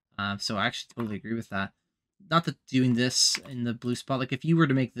 So I actually totally agree with that. Not that doing this in the blue spot, like if you were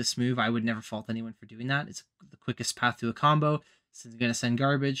to make this move, I would never fault anyone for doing that. It's the quickest path to a combo. It's going to send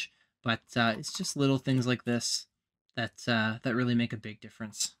garbage, but it's just little things like this that really make a big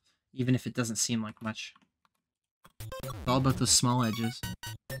difference, even if it doesn't seem like much. It's all about those small edges.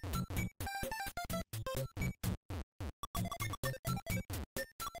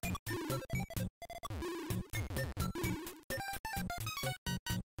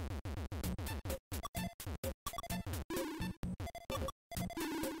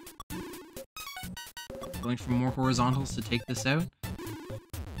 Going for more horizontals to take this out.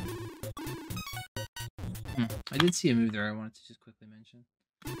 I did see a move there I wanted to just quickly mention.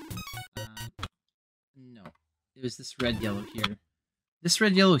 No, it was this red-yellow here. This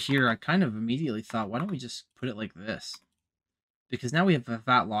red-yellow here, I kind of immediately thought, why don't we just put it like this? Because now we have a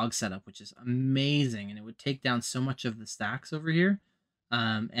fat log setup, which is amazing, and it would take down so much of the stacks over here.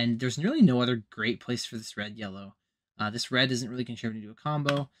 And there's really no other great place for this red-yellow. This red isn't really contributing to a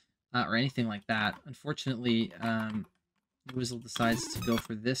combo or anything like that. Unfortunately, No1zzle decides to go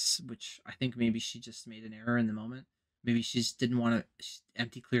for this, which I think maybe she just made an error in the moment. Maybe she just didn't want to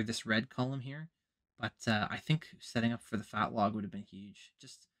empty clear this red column here. But I think setting up for the fat log would have been huge.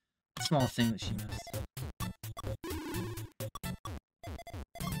 Just a small thing that she missed.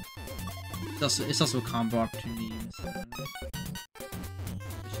 It's also a combo opportunity.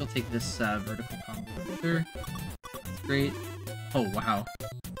 She'll take this vertical combo with her. That's great. Oh, wow.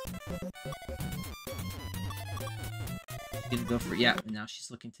 Gonna go for, yeah, and now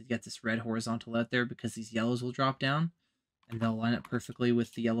she's looking to get this red horizontal out there because these yellows will drop down and they'll line up perfectly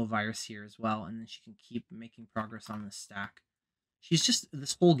with the yellow virus here as well, and then she can keep making progress on this stack. She's just,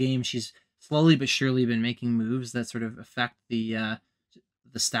 this whole game, she's slowly but surely been making moves that sort of affect the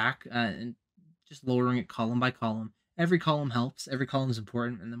stack, and just lowering it column by column. Every column helps, every column is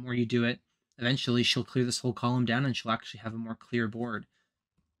important, and the more you do it, eventually she'll clear this whole column down and she'll actually have a more clear board.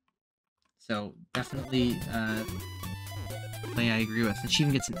 So definitely play I agree with. And she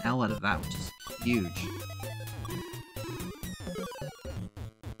even gets an L out of that, which is huge.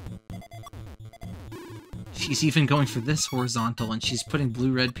 She's even going for this horizontal, and she's putting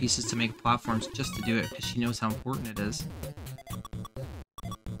blue-red pieces to make platforms just to do it, because she knows how important it is.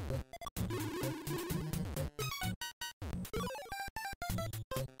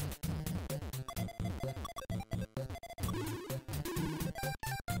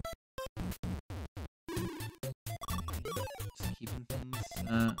 Keeping things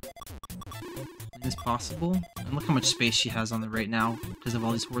as possible. And look how much space she has on there right now because of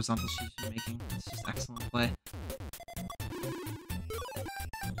all these horizontals she's making. It's just excellent play.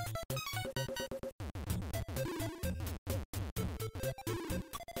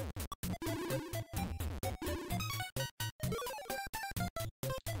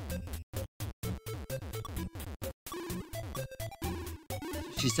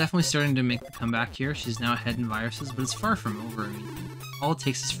 She's definitely starting to make the comeback here. She's now ahead in viruses, but it's far from over. I mean, all it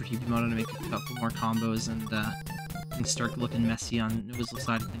takes is for Hibimato to make a couple more combos and things start looking messy on No1zzle's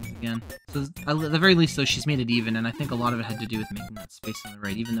side of things again. So at the very least, though, she's made it even, and I think a lot of it had to do with making that space on the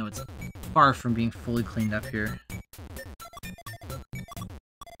right, even though it's far from being fully cleaned up here.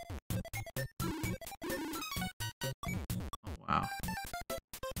 Oh, wow.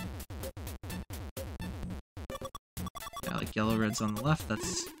 Yeah, like yellow-red's on the left,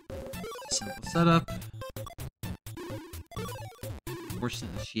 that's a simple setup.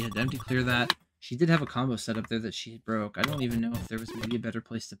 Unfortunately, she had to empty clear that. She did have a combo set up there that she broke. I don't even know if there was maybe a better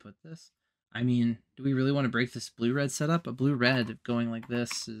place to put this. I mean, do we really want to break this blue-red setup? A blue-red going like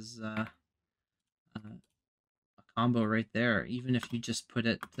this is a combo right there. Even if you just put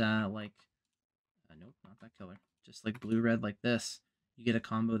it like... nope, not that color. Just like blue-red like this. You get a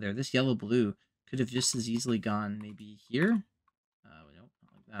combo there. This yellow-blue could have just as easily gone maybe here. Nope,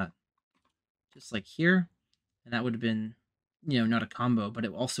 not like that. Just like here. And that would have been, you know, not a combo, but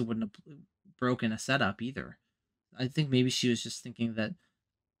it also wouldn't have broken a setup either. I think maybe she was just thinking that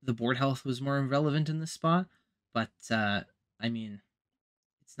the board health was more relevant in this spot, but I mean,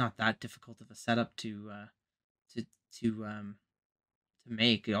 it's not that difficult of a setup to to um to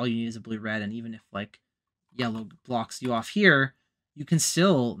make. All you need is a blue red, and even if like yellow blocks you off here, you can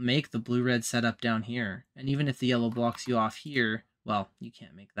still make the blue red setup down here. And even if the yellow blocks you off here, well, you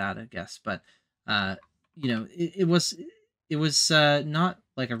can't make that, I guess. But it was not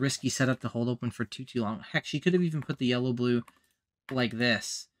like a risky setup to hold open for too long. Heck, she could have even put the yellow blue like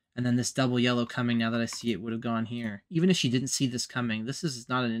this, and then this double yellow coming. Now that I see it, would have gone here. Even if she didn't see this coming, this is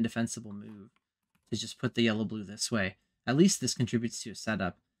not an indefensible move to just put the yellow blue this way. At least this contributes to a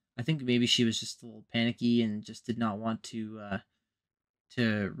setup. I think maybe she was just a little panicky and just did not want to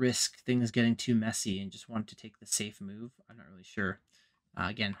risk things getting too messy and just wanted to take the safe move. I'm not really sure.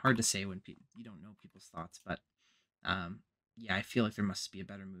 Again, hard to say when you don't know people's thoughts, but yeah, I feel like there must be a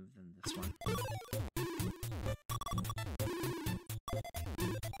better move than this one.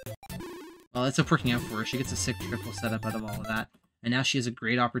 Well, it's up working out for her. She gets a sick triple setup out of all of that. And now she has a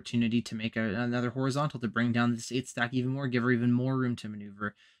great opportunity to make another horizontal to bring down this 8 stack even more, give her even more room to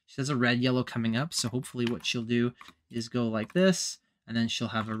maneuver. She has a red-yellow coming up, so hopefully what she'll do is go like this, and then she'll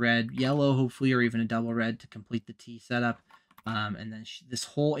have a red-yellow, hopefully, or even a double red to complete the T setup. And then this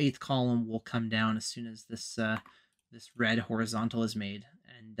whole 8th column will come down as soon as this red horizontal is made.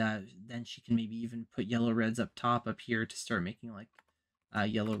 And then she can maybe even put yellow reds up top up here to start making like a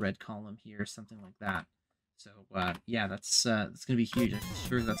yellow-red column here, something like that. So, yeah, that's going to be huge. I'm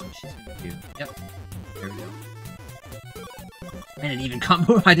sure that's what she's going to do. Yep. There we go. And an even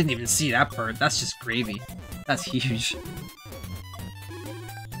combo. I didn't even see that part. That's just gravy. That's huge.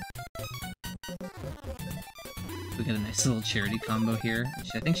 We got a nice little charity combo here.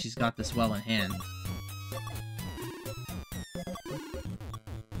 I think she's got this well in hand.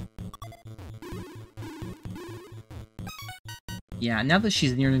 Yeah, now that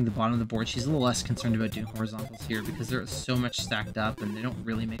she's nearing the bottom of the board, she's a little less concerned about doing horizontals here because they're so much stacked up and they don't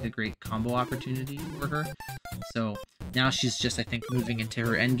really make a great combo opportunity for her. So now she's just, I think, moving into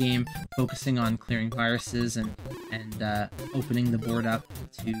her endgame, focusing on clearing viruses and opening the board up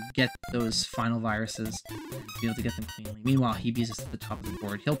to get those final viruses and be able to get them cleanly. Meanwhile, Hibi's just at the top of the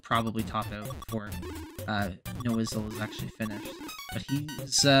board. He'll probably top out before No1zzle is actually finished. But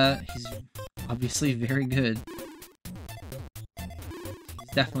he's obviously very good.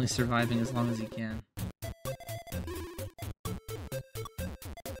 Definitely surviving as long as he can.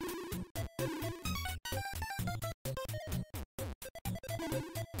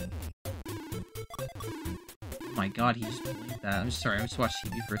 Oh my god, he just blinked that. I'm sorry, I just watched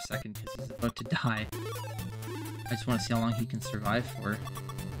Hibi for a second because he's about to die. I just want to see how long he can survive for.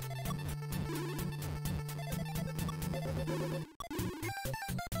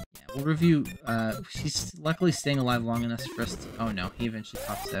 We'll review, she's luckily staying alive long enough for us to, oh no, he eventually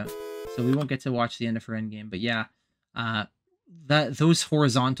pops out. So we won't get to watch the end of her endgame, but yeah, that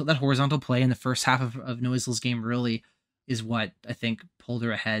horizontal play in the first half of No1zzle's game really is what I think pulled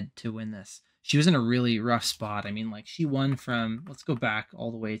her ahead to win this. She was in a really rough spot. I mean, like, she won from, let's go back all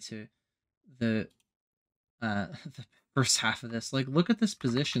the way to the first half of this. Like, look at this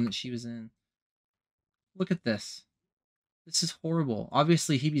position that she was in. Look at this. This is horrible.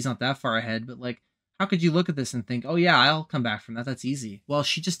 Obviously, Hibi's not that far ahead, but, like, how could you look at this and think, oh yeah, I'll come back from that, that's easy. Well,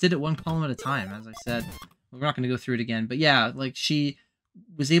 she just did it one column at a time, as I said. We're not going to go through it again, but yeah, like, she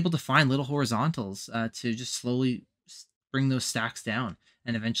was able to find little horizontals to just slowly bring those stacks down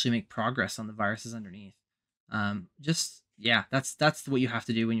and eventually make progress on the viruses underneath. Yeah, that's what you have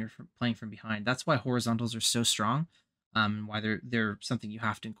to do when you're playing from behind. That's why horizontals are so strong, why they're something you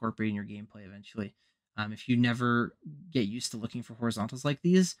have to incorporate in your gameplay eventually. If you never get used to looking for horizontals like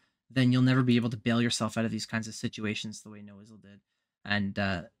these, then you'll never be able to bail yourself out of these kinds of situations the way No1zzle did. And,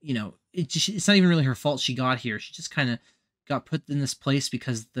 it's not even really her fault she got here. She just kind of got put in this place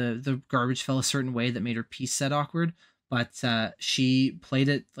because the garbage fell a certain way that made her piece set awkward. But she played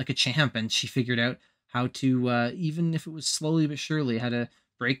it like a champ, and she figured out how to, even if it was slowly but surely, how to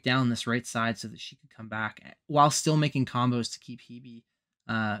break down this right side so that she could come back while still making combos to keep Hibi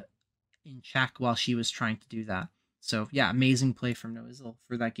in check while she was trying to do that. So yeah, amazing play from No1zzle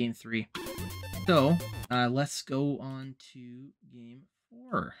for that game 3. So let's go on to game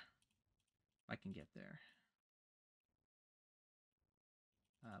 4. If I can get there.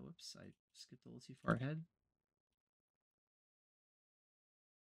 Whoops, I skipped a little too far ahead.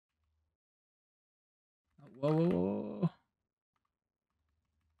 Oh, whoa, whoa, whoa, whoa.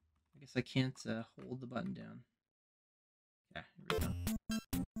 I guess I can't hold the button down. Yeah, here we go.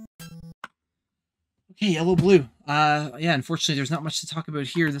 Okay, yellow, blue. Yeah, unfortunately, there's not much to talk about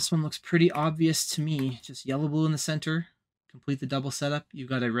here. This one looks pretty obvious to me. Just yellow, blue in the center. complete the double setup. You've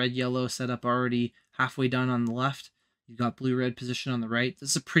got a red-yellow setup already halfway done on the left. You've got blue-red position on the right. This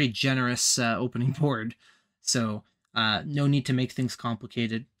is a pretty generous opening board. So no need to make things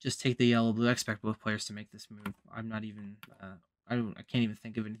complicated. Just take the yellow-blue. I expect both players to make this move. I'm not even... I can't even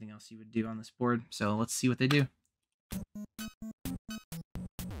think of anything else you would do on this board. So let's see what they do.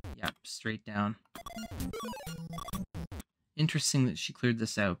 Yep, straight down. Interesting that she cleared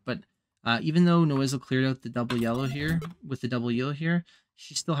this out, but even though No1zzle cleared out the double yellow here, with the double yellow here,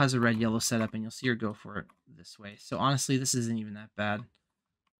 she still has a red-yellow setup, and you'll see her go for it this way. So honestly, this isn't even that bad.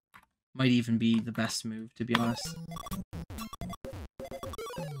 Might even be the best move, to be honest.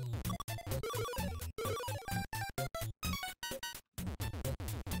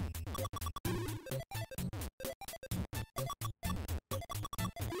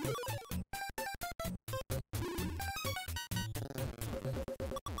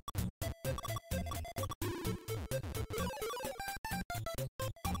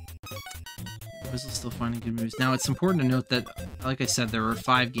 No1zzle's still finding good moves. Now, it's important to note that, like I said, there were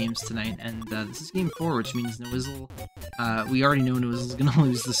 5 games tonight, and this is game 4, which means No1zzle, we already know No1zzle's going to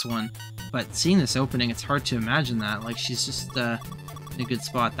lose this one. But seeing this opening, it's hard to imagine that. Like, she's just in a good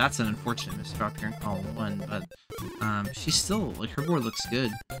spot. That's an unfortunate misdrop here in column 1, but she's still, like, her board looks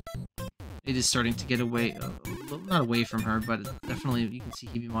good. It is starting to get away, not away from her, but definitely you can see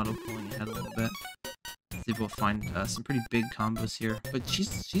Hibimato pulling ahead a little bit. They both find some pretty big combos here, but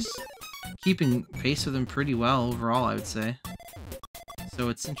she's keeping pace with him pretty well overall, I would say. So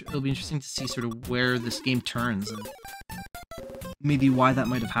it'll be interesting to see sort of where this game turns and maybe why that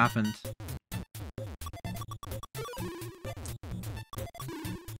might have happened.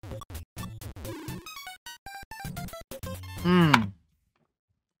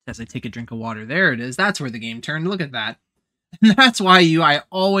 As I take a drink of water, there it is. That's where the game turned. Look at that. And that's why I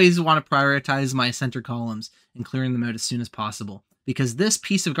always want to prioritize my center columns and clearing them out as soon as possible. Because this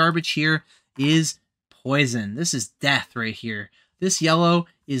piece of garbage here is poison. This is death right here. This yellow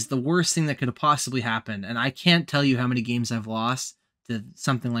is the worst thing that could have possibly happened. And I can't tell you how many games I've lost to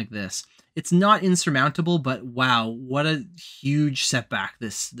something like this. It's not insurmountable, but wow, what a huge setback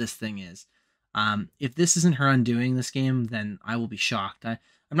this thing is. If this isn't her undoing this game, then I will be shocked.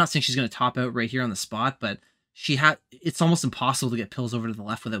 I'm not saying she's going to top out right here on the spot, but it's almost impossible to get pills over to the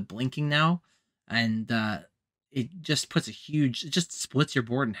left without blinking now. And it just puts it just splits your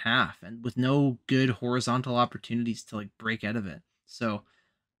board in half, and with no good horizontal opportunities to like break out of it. So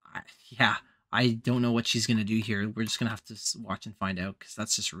yeah, I don't know what she's going to do here. We're just going to have to watch and find out, because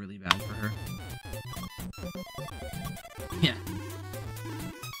that's just really bad for her. Yeah.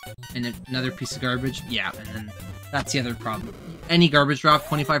 And another piece of garbage. Yeah, and then that's the other problem. Any garbage drop,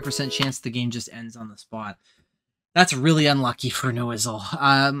 25% chance the game just ends on the spot. That's really unlucky for No1zzle.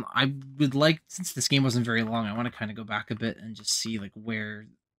 I would like, since this game wasn't very long, I want to kind of go back a bit and just see like where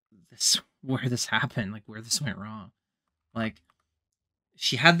this happened, like where this went wrong. Like,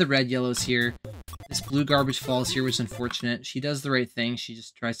 she had the red yellows here. This blue garbage falls here, which is unfortunate. She does the right thing. She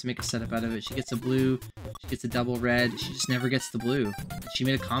just tries to make a setup out of it. She gets a blue. She gets a double red. She just never gets the blue. She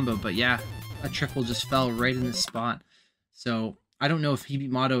made a combo, but yeah, a triple just fell right in this spot. So I don't know if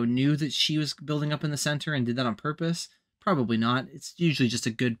Hibimato knew that she was building up in the center and did that on purpose. Probably not. It's usually just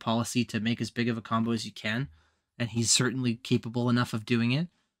a good policy to make as big of a combo as you can, and he's certainly capable enough of doing it.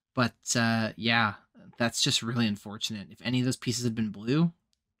 But yeah, that's just really unfortunate. If any of those pieces had been blue,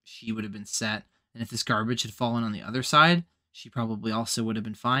 she would have been set. And if this garbage had fallen on the other side, she probably also would have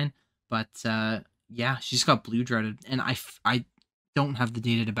been fine. But yeah, she just got blue dreaded. And I don't have the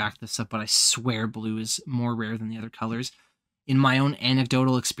data to back this up, but I swear blue is more rare than the other colors. In my own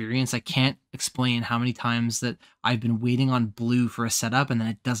anecdotal experience, I can't explain how many times that I've been waiting on blue for a setup and then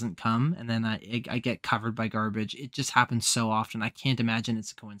it doesn't come, and then I get covered by garbage. It just happens so often. I can't imagine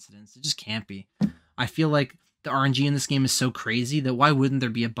it's a coincidence. It just can't be. I feel like the RNG in this game is so crazy that why wouldn't there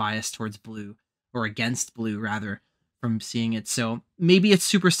be a bias towards blue, or against blue rather, from seeing it? So maybe it's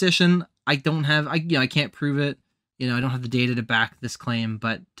superstition. I can't prove it. I don't have the data to back this claim,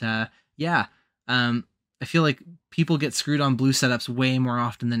 but yeah. I feel like people get screwed on blue setups way more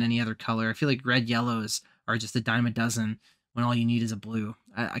often than any other color. I feel like red yellows are just a dime a dozen when all you need is a blue.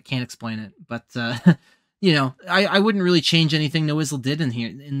 I can't explain it, but I wouldn't really change anything No1zzle did in here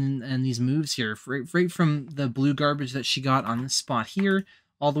in these moves here. Right from the blue garbage that she got on this spot here,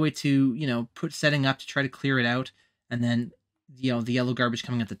 all the way to setting up to try to clear it out, and then the yellow garbage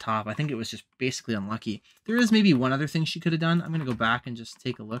coming at the top. I think it was just basically unlucky. There is maybe one other thing she could have done. I'm going to go back and just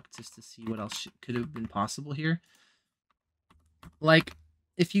take a look just to see what else could have been possible here. Like,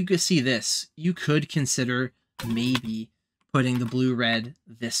 if you could see this, you could consider maybe putting the blue-red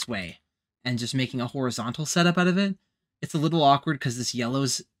this way and just making a horizontal setup out of it. it's a little awkward because this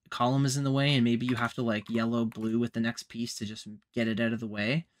yellow's column is in the way, and maybe you have to like yellow blue with the next piece to just get it out of the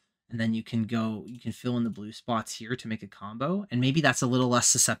way. And then you can fill in the blue spots here to make a combo. And maybe that's a little less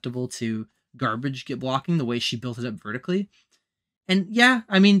susceptible to garbage get blocking the way she built it up vertically. And yeah,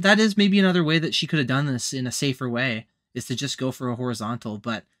 I mean, that is maybe another way that she could have done this in a safer way, is to just go for a horizontal.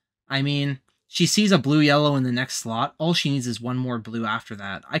 But I mean, she sees a blue yellow in the next slot. All she needs is one more blue after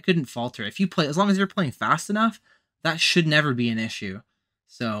that. I couldn't fault her. If you play, as long as you're playing fast enough, that should never be an issue.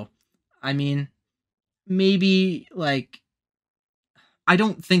 So, I mean, maybe like, I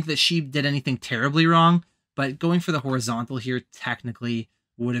don't think that she did anything terribly wrong, but going for the horizontal here technically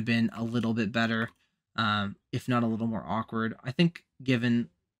would have been a little bit better, if not a little more awkward. I think given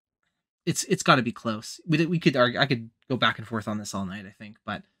it's got to be close. We could argue. I could go back and forth on this all night, I think,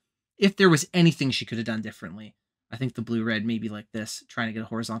 but if there was anything she could have done differently, I think the blue red maybe like this, trying to get a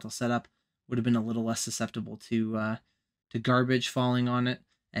horizontal setup, would have been a little less susceptible to garbage falling on it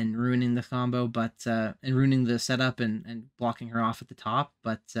and ruining the combo, but and ruining the setup and blocking her off at the top.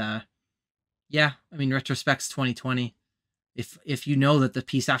 But yeah, I mean, retrospect's 2020. If you know that the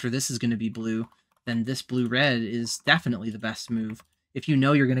piece after this is going to be blue, then this blue red is definitely the best move. If you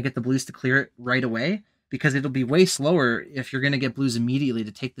know you're going to get the blues to clear it right away, because it'll be way slower if you're going to get blues immediately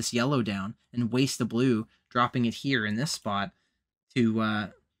to take this yellow down and waste the blue, dropping it here in this spot to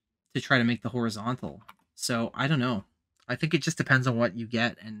try to make the horizontal. So I don't know. I think it just depends on what you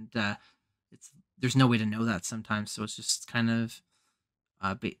get, and there's no way to know that sometimes. So it's just kind of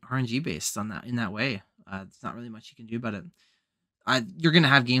RNG based on that in that way. There's not really much you can do about it. You're gonna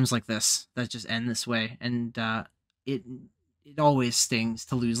have games like this that just end this way, and it always stings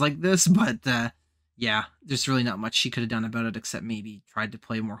to lose like this. But yeah, there's really not much she could have done about it except maybe tried to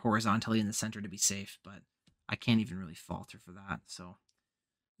play more horizontally in the center to be safe. But I can't even really fault her for that. So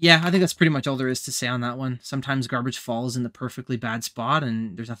yeah, I think that's pretty much all there is to say on that one. Sometimes garbage falls in the perfectly bad spot,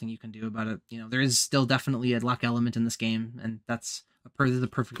 and there's nothing you can do about it. You know, there is still definitely a luck element in this game, and that's the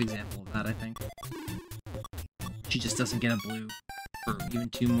perfect example of that, I think. She just doesn't get a blue for even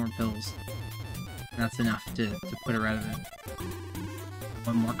 2 more pills. And that's enough to put her out of it.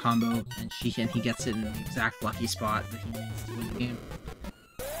 One more combo, and he gets it in the exact lucky spot that he needs to win the game.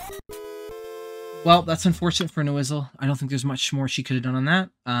 Well, that's unfortunate for No1zzle. I don't think there's much more she could have done on that.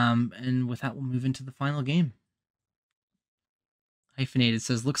 And with that, we'll move into the final game. Hyphenated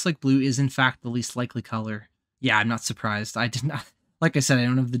says, looks like blue is in fact the least likely color. Yeah, I'm not surprised. I did not, like I said, I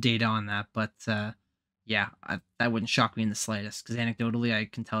don't have the data on that, but yeah, that wouldn't shock me in the slightest, because anecdotally, I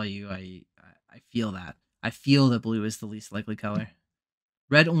can tell you, I feel that. I feel that blue is the least likely color.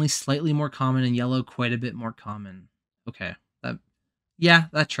 Red only slightly more common, and yellow quite a bit more common. Okay, yeah,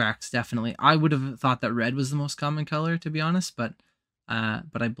 that tracks, definitely. I would have thought that red was the most common color, to be honest, but I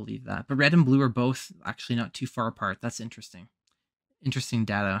believe that. But red and blue are both actually not too far apart. That's interesting. Interesting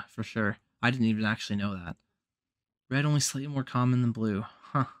data, for sure. I didn't even actually know that. Red only slightly more common than blue.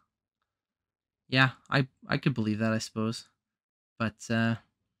 Huh. Yeah, I could believe that, I suppose. But,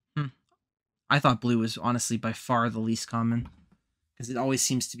 I thought blue was honestly by far the least common, because it always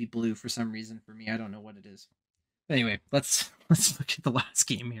seems to be blue for some reason for me. I don't know what it is. But anyway, let's look at the last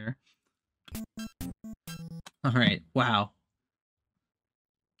game here. All right, wow.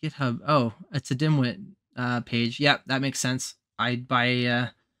 GitHub. Oh, it's a Dimwit page. Yeah, that makes sense. I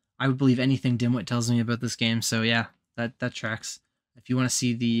would believe anything Dimwit tells me about this game. So yeah, that tracks. If you want to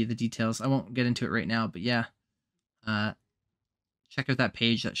see the details, I won't get into it right now, but yeah, check out that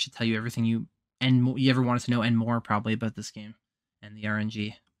page. That should tell you everything you ever wanted to know and more probably about this game and the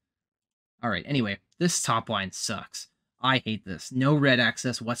RNG. All right. Anyway, this top line sucks. I hate this. No red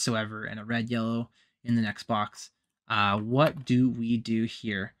access whatsoever, and a red yellow in the next box. What do we do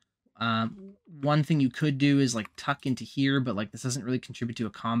here? One thing you could do is like tuck into here, but like this doesn't really contribute to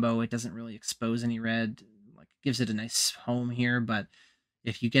a combo. It doesn't really expose any red. Like it gives it a nice home here, but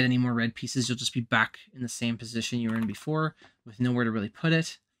if you get any more red pieces, you'll just be back in the same position you were in before with nowhere to really put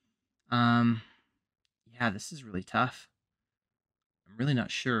it. Yeah, this is really tough. I'm really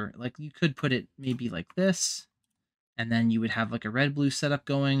not sure. Like you could put it maybe like this, and then you would have like a red-blue setup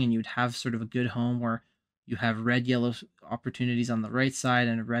going, and you would have sort of a good home where you have red-yellow opportunities on the right side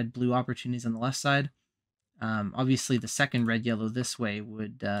and red-blue opportunities on the left side. Obviously, the second red-yellow this way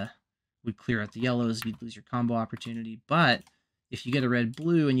would clear out the yellows. You'd lose your combo opportunity. But if you get a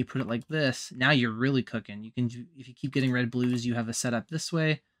red-blue and you put it like this, now you're really cooking. You can, if you keep getting red-blues, you have a setup this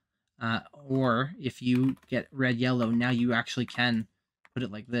way. Or if you get red-yellow, now you actually can put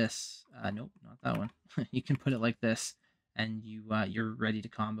it like this. Nope, not that one. You can put it like this, and you're ready to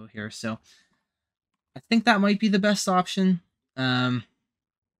combo here. So I think that might be the best option.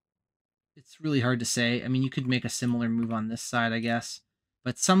 It's really hard to say. I mean, you could make a similar move on this side, I guess.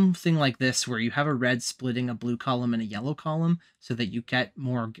 But something like this, where you have a red splitting a blue column and a yellow column, so that you get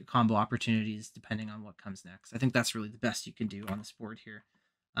more combo opportunities depending on what comes next. I think that's really the best you can do on this board here.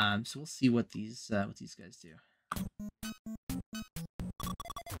 So we'll see what these guys do.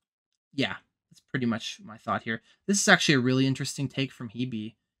 Yeah, that's pretty much my thought here. This is actually a really interesting take from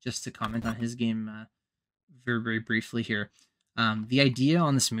Hibi, just to comment on his game very, very briefly here. The idea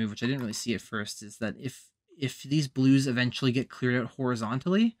on this move, which I didn't really see at first, is that if these blues eventually get cleared out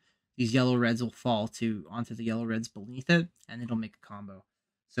horizontally, these yellow reds will fall onto the yellow reds beneath it, and it'll make a combo.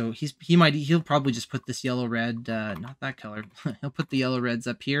 So he'll probably just put this yellow red, not that color. He'll put the yellow reds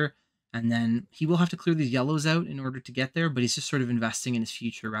up here, and then he will have to clear these yellows out in order to get there. But he's just sort of investing in his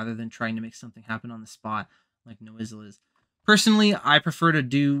future rather than trying to make something happen on the spot like No1zzle is. Personally, I prefer to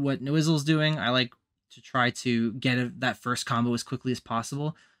do what No1zzle is doing. I like to try to get that first combo as quickly as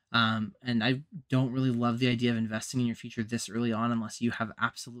possible. And I don't really love the idea of investing in your future this early on unless you have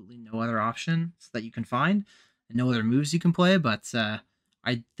absolutely no other options that you can find and no other moves you can play. But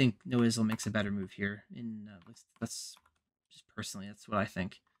I think No1zzle makes a better move here. That's just personally, that's what I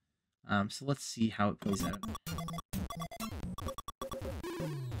think. So let's see how it plays out.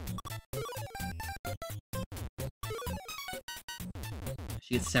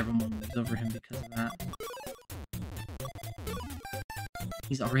 She gets several more moves over him because of that.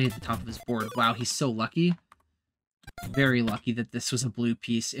 He's already at the top of his board. Wow, he's so lucky. Very lucky that this was a blue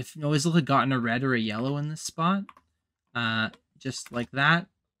piece. If No1zzle had gotten a red or a yellow in this spot, just like that,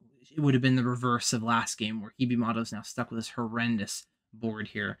 it would have been the reverse of last game, where Hibimato's now stuck with this horrendous board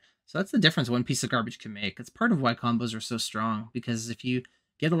here. So that's the difference one piece of garbage can make. It's part of why combos are so strong, because if you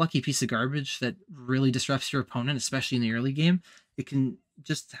get a lucky piece of garbage that really disrupts your opponent, especially in the early game, it can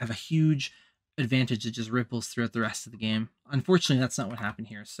just have a huge advantage that just ripples throughout the rest of the game. Unfortunately, that's not what happened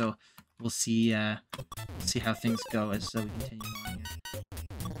here, so we'll see how things go as we continue on here.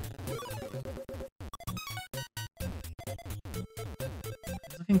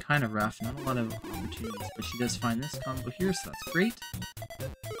 It's looking kind of rough, not a lot of opportunities, but she does find this combo here, so that's great.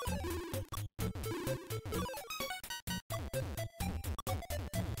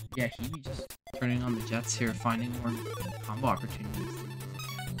 Yeah, Hibi just turning on the jets here, finding more combo opportunities.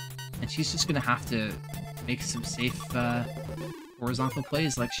 And she's just gonna have to make some safe horizontal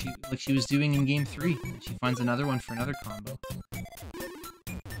plays like she was doing in game 3. And she finds another one for another combo.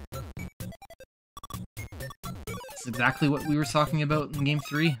 It's exactly what we were talking about in game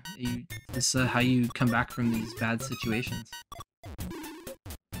 3. This is how you come back from these bad situations.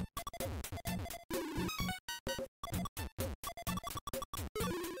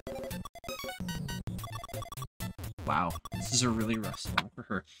 Wow, this is a really rough spot for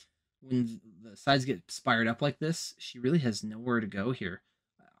her. When the sides get spired up like this, she really has nowhere to go here.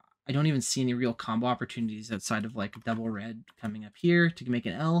 I don't even see any real combo opportunities outside of like a double red coming up here to make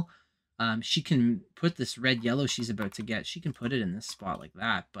an L. She can put this red-yellow she's about to get, she can put it in this spot like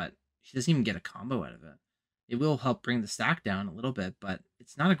that, but she doesn't even get a combo out of it. It will help bring the stack down a little bit, but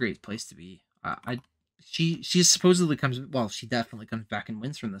it's not a great place to be. She supposedly comes, well, she definitely comes back and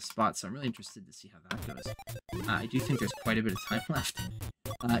wins from this spot, so I'm really interested to see how that goes. I do think there's quite a bit of time left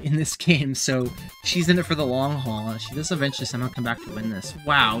in this game, so she's in it for the long haul. She does eventually somehow come back to win this.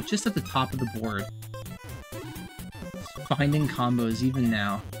 Wow, just at the top of the board. Finding combos even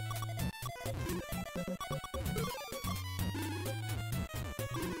now.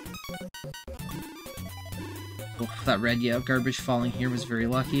 Oh, that red garbage falling here was very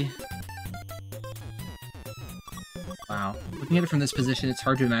lucky. Wow. Looking at it from this position, it's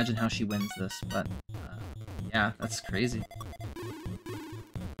hard to imagine how she wins this, but yeah, that's crazy.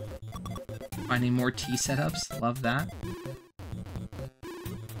 Finding more T setups, love that.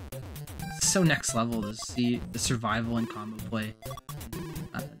 It's so next level to see the survival and combo play.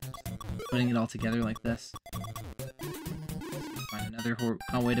 Putting it all together like this. Find another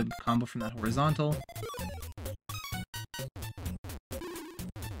way to combo from that horizontal.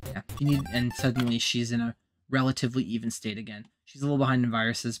 Yeah, you need, and suddenly she's in a relatively even state again. She's a little behind in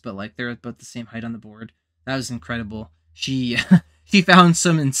viruses, but like they're about the same height on the board. That was incredible. She she found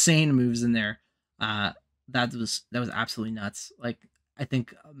some insane moves in there. That was absolutely nuts. Like, I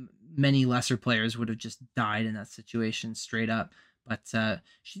think many lesser players would have just died in that situation straight up. But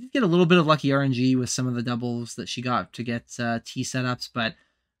she did get a little bit of lucky RNG with some of the doubles that she got to get T setups. But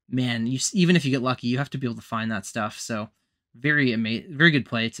man, even if you get lucky, you have to be able to find that stuff. So very good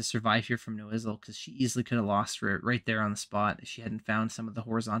play to survive here from No1zzle, because she easily could have lost right there on the spot if she hadn't found some of the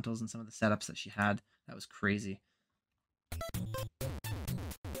horizontals and some of the setups that she had. That was crazy.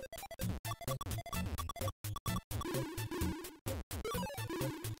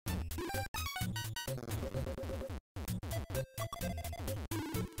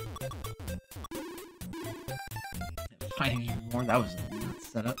 fighting even more. That was a nuts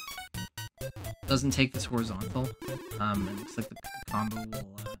setup. Doesn't take this horizontal. It looks like the combo will,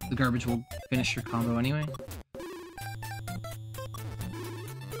 the garbage will finish your combo anyway.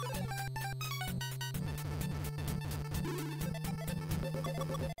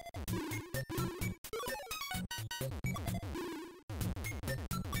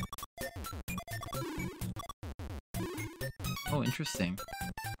 Oh, interesting.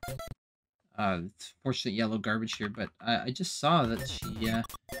 It's fortunate yellow garbage here, but I just saw that she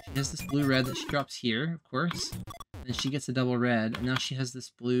has this blue red that she drops here, of course. Then she gets a double red, and now she has this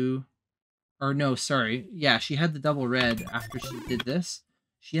blue. Or no, sorry. Yeah, she had the double red after she did this.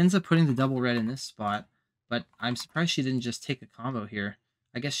 She ends up putting the double red in this spot, but I'm surprised she didn't just take a combo here.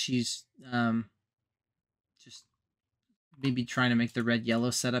 I guess she's just maybe trying to make the red-yellow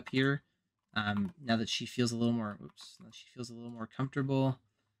setup here. Now that she feels a little more, comfortable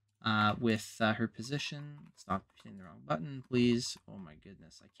with her position. Stop hitting the wrong button, please. Oh my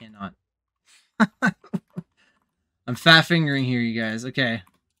goodness, I cannot. I'm fat fingering here, you guys. Okay,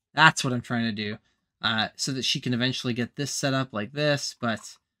 that's what I'm trying to do, so that she can eventually get this set up like this.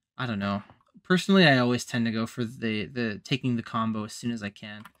 But I don't know. Personally, I always tend to go for the taking the combo as soon as I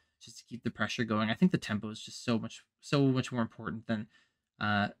can, just to keep the pressure going. I think the tempo is just so much more important than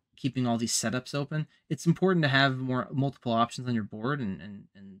keeping all these setups open. It's important to have multiple options on your board and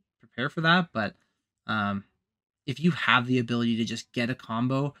prepare for that, but if you have the ability to just get a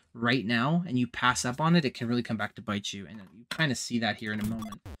combo right now and you pass up on it, it can really come back to bite you. And you kind of see that here in a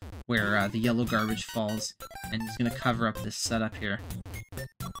moment, where the yellow garbage falls and he's going to cover up this setup here.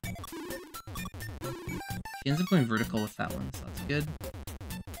 She ends up going vertical with that one, so that's good.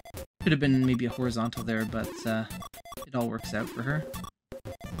 Could have been maybe a horizontal there, but it all works out for her.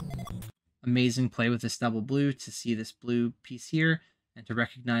 Amazing play with this double blue to see this blue piece here and to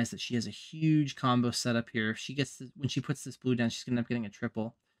recognize that she has a huge combo setup here. If she gets when she puts this blue down, she's going to end up getting a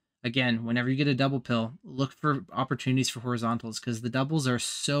triple. Again, whenever you get a double pill, look for opportunities for horizontals, because the doubles are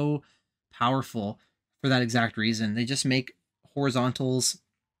so powerful for that exact reason. They just make horizontals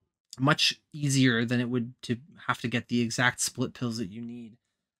much easier than it would to have to get the exact split pills that you need.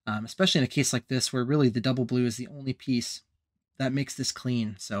 Especially in a case like this, where really the double blue is the only piece that makes this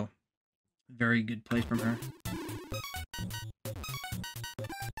clean. So, very good play from her.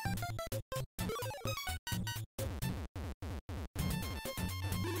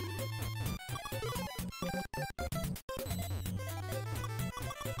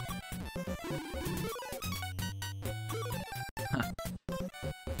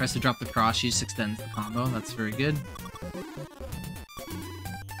 Tries to drop the cross, she just extends the combo. That's very good.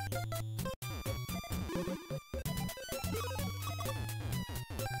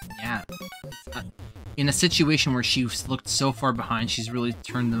 Yeah. In a situation where she looked so far behind, she's really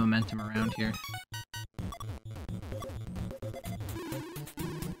turned the momentum around here.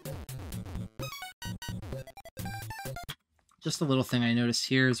 Just a little thing I noticed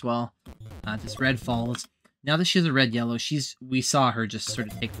here as well. This red falls. Now that she has a red-yellow, we saw her just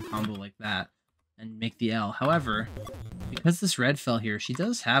sort of take the combo like that and make the L. However, because this red fell here, she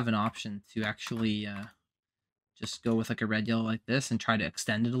does have an option to actually just go with like a red-yellow like this and try to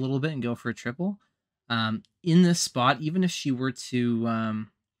extend it a little bit and go for a triple. In this spot, even if she were to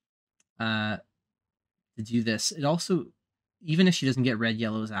do this, it also, even if she doesn't get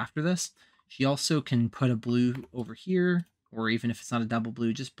red-yellows after this, she also can put a blue over here, or even if it's not a double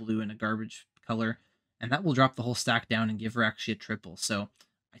blue, just blue in a garbage color. And that will drop the whole stack down and give her actually a triple. So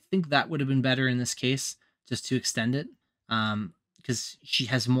I think that would have been better in this case, just to extend it. Because she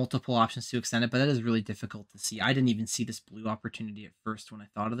has multiple options to extend it, but that is really difficult to see. I didn't even see this blue opportunity at first when I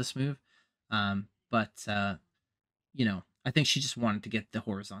thought of this move. You know, I think she just wanted to get the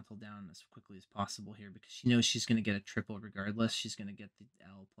horizontal down as quickly as possible here, because she knows she's going to get a triple regardless. She's going to get the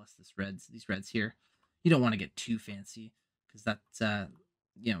L plus these reds here. You don't want to get too fancy, because that's...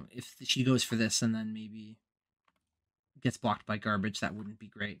 you know, if she goes for this and then maybe gets blocked by garbage, that wouldn't be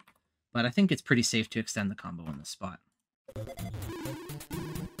great. But I think it's pretty safe to extend the combo in this spot.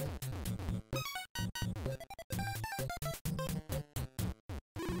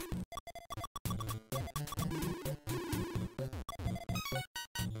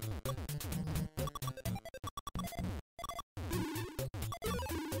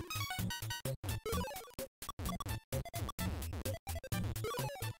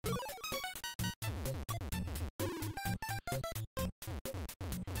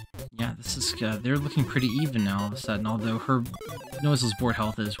 Yeah, this is they're looking pretty even now all of a sudden, although her No1zzle's board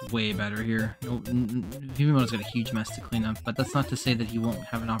health is way better here. Hibimato's got a huge mess to clean up, but that's not to say that he won't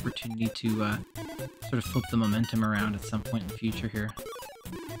have an opportunity to sort of flip the momentum around at some point in the future here.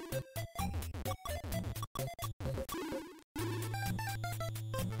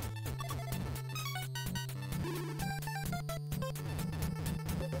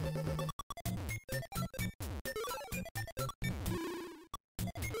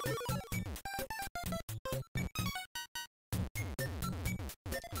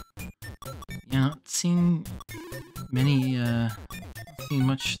 Yeah, not seeing many, not seeing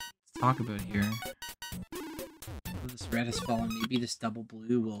much to talk about here. This red has fallen. Maybe this double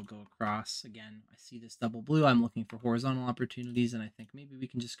blue will go across. Again, I see this double blue. I'm looking for horizontal opportunities, and I think maybe we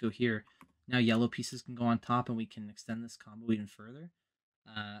can just go here. Now yellow pieces can go on top, and we can extend this combo even further.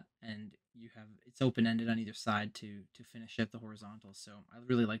 And you have it's open-ended on either side to finish out the horizontal. So I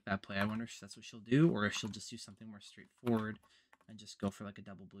really like that play. I wonder if that's what she'll do, or if she'll just do something more straightforward and just go for like a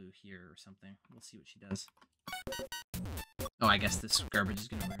double blue here or something. We'll see what she does. Oh, I guess this garbage is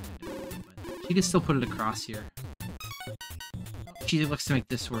going to ruin it, but she can still put it across here. She looks to make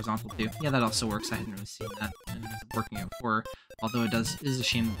this horizontal too. Yeah, that also works. I hadn't really seen that, and it's working out for her. Although it is a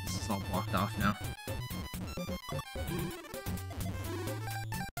shame that this is all blocked off now.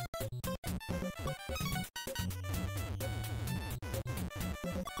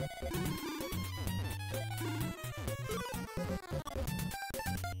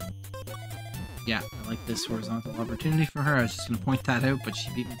 Yeah, I like this horizontal opportunity for her. I was just going to point that out, but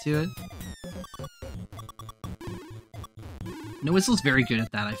she beat me to it. No1zzle's very good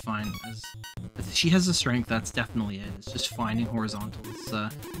at that, I find. As she has a strength, that's definitely it. It's just finding horizontals.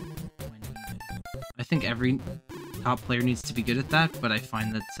 I think every top player needs to be good at that, but I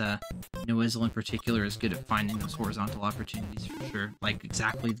find that No1zzle in particular is good at finding those horizontal opportunities for sure. Like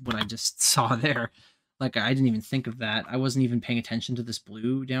exactly what I just saw there. Like I didn't even think of that. I wasn't even paying attention to this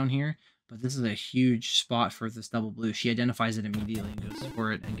blue down here, but this is a huge spot for this double blue. She identifies it immediately and goes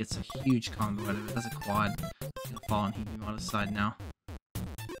for it and gets a huge combo out of it. That's a quad. It's gonna fall on Hibimato's side now.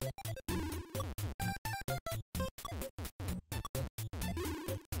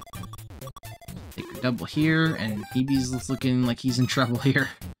 Take her double here, and Hibi's looking like he's in trouble here.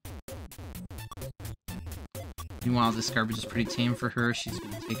 Meanwhile, this garbage is pretty tame for her. She's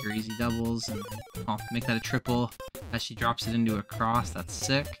going to take her easy doubles and make that a triple as she drops it into a cross. That's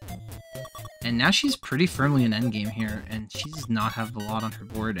sick. And now she's pretty firmly in endgame here, and she does not have a lot on her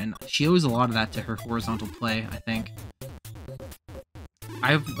board, and she owes a lot of that to her horizontal play, I think.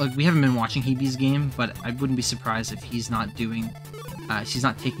 We haven't been watching Hibi's game, but I wouldn't be surprised if he's not doing... she's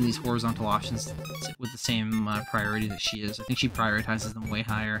not taking these horizontal options with the same priority that she is. I think she prioritizes them way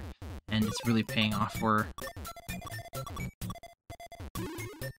higher, and it's really paying off for her.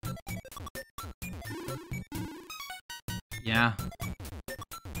 Yeah.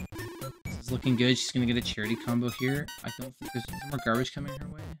 This is looking good. She's going to get a charity combo here. I don't think there's more garbage coming her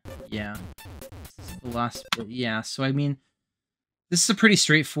way. Yeah. This is the last bit. Yeah, so I mean, this is a pretty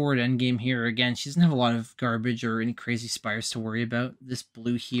straightforward endgame here. Again, she doesn't have a lot of garbage or any crazy spires to worry about. This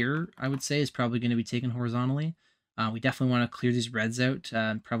blue here, I would say, is probably going to be taken horizontally. We definitely want to clear these reds out.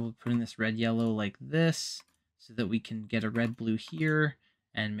 Probably putting this red-yellow like this so that we can get a red-blue here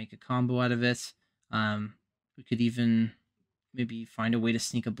and make a combo out of it. We could even maybe find a way to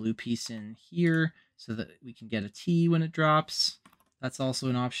sneak a blue piece in here so that we can get a T when it drops. That's also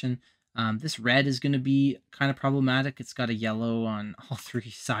an option. This red is going to be kind of problematic. It's got a yellow on all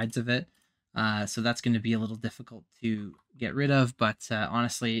three sides of it. So that's going to be a little difficult to get rid of, but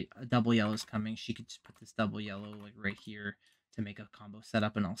honestly, a double yellow is coming. She could just put this double yellow like right here to make a combo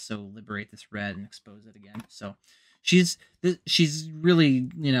setup and also liberate this red and expose it again. So she's really,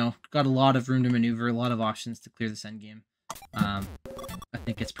 you know, got a lot of room to maneuver, a lot of options to clear this endgame. I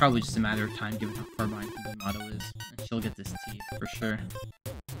think it's probably just a matter of time given how far behind Hibimato is, and she'll get this T for sure.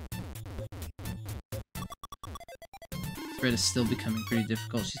 Red is still becoming pretty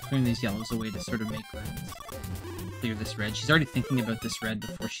difficult. She's clearing these yellows away to sort of make room to clear this red. She's already thinking about this red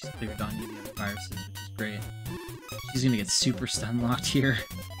before she's cleared on any of the other viruses, which is great. She's gonna get super stun locked here.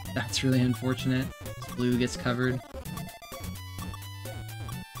 That's really unfortunate. This blue gets covered.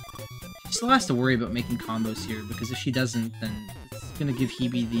 She still has to worry about making combos here, because if she doesn't, then it's gonna give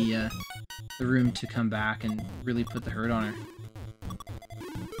Hibi the room to come back and really put the hurt on her.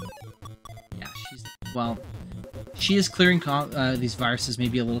 Yeah, well, she is clearing these viruses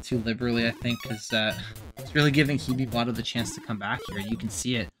maybe a little too liberally, I think, because it's really giving Hibimato the chance to come back here. You can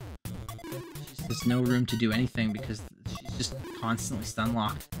see it. There's no room to do anything because she's just constantly stun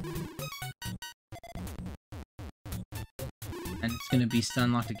locked. And it's going to be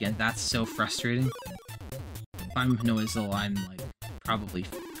stun locked again. That's so frustrating. If I'm No1zzle, I'm like probably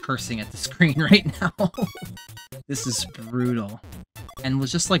cursing at the screen right now. This is brutal. And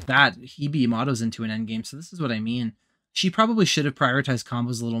was just like that, Hibimato's into an endgame, so this is what I mean. She probably should have prioritized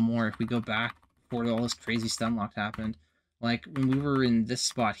combos a little more if we go back before all this crazy stun lock happened. Like, when we were in this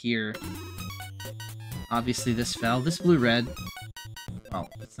spot here, obviously this fell. This blue-red, well,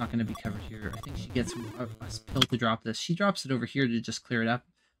 it's not going to be covered here. I think she gets a pill to drop this. She drops it over here to just clear it up.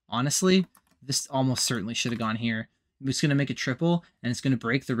 honestly, this almost certainly should have gone here. It's going to make a triple, and it's going to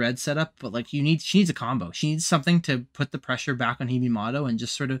break the red setup, but like she needs a combo. She needs something to put the pressure back on Hibimato and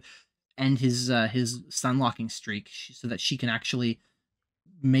just sort of end his stun locking streak so that she can actually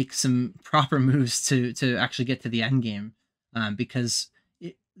make some proper moves to actually get to the end game, because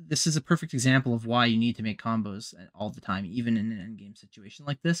this is a perfect example of why you need to make combos all the time, even in an end game situation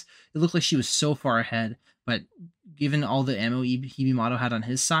like this. It looked like she was so far ahead, but given all the ammo Hibimato had on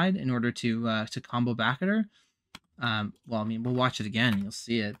his side in order to combo back at her, well, I mean, we'll watch it again and you'll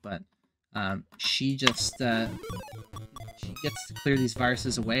see it, but she just she gets to clear these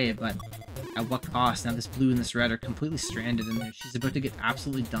viruses away, but at what cost? Now this blue and this red are completely stranded in there. She's about to get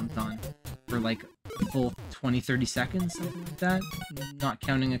absolutely dumped on for like a full 20-30 seconds, something like that, not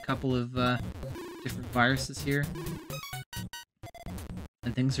counting a couple of different viruses here.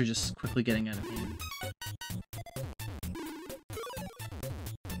 And things are just quickly getting out of hand.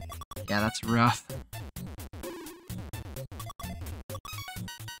 Yeah, that's rough.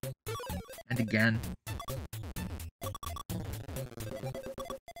 And again.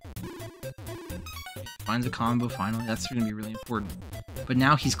 Finds a combo finally. That's going to be really important. But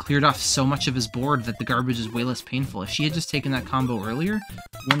now he's cleared off so much of his board that the garbage is way less painful. If she had just taken that combo earlier,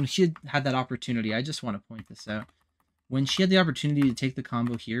 when she had that opportunity, I just want to point this out. When she had the opportunity to take the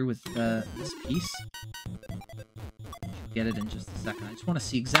combo here with this piece, get it in just a second. I just want to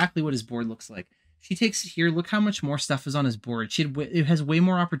see exactly what his board looks like. She takes it here. Look how much more stuff is on his board. It has way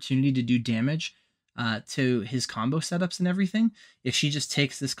more opportunity to do damage to his combo setups and everything if she just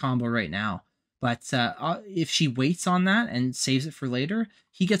takes this combo right now. But if she waits on that and saves it for later,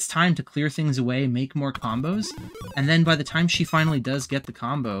 he gets time to clear things away, make more combos, and then by the time she finally does get the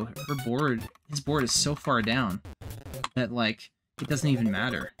combo, his board is so far down that, like, it doesn't even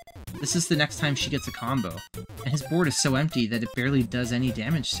matter. This is the next time she gets a combo, and his board is so empty that it barely does any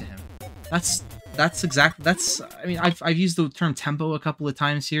damage to him. I mean, I've used the term tempo a couple of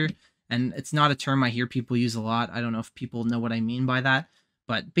times here, and it's not a term I hear people use a lot. I don't know if people know what I mean by that,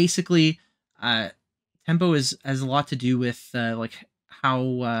 but basically, tempo has a lot to do with like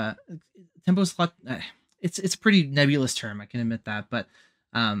how tempo's a lot. It's a pretty nebulous term, I can admit that, but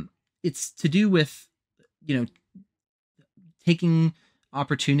it's to do with, you know, taking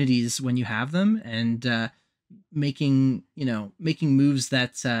opportunities when you have them and making moves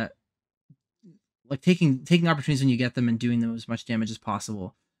that like taking opportunities when you get them and doing them as much damage as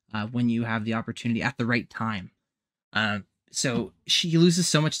possible when you have the opportunity at the right time. So she loses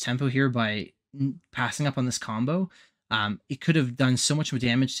so much tempo here by passing up on this combo. It could have done so much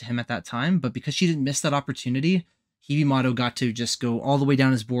damage to him at that time, but because she didn't miss that opportunity, Hibimato got to just go all the way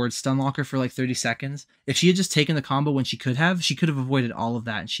down his board, stun lock her for like 30 seconds. If she had just taken the combo when she could have avoided all of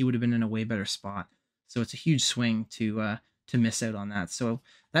that, and she would have been in a way better spot. So it's a huge swing to miss out on that. So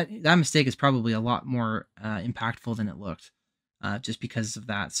that mistake is probably a lot more impactful than it looked, just because of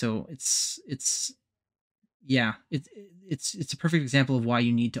that. So it's a perfect example of why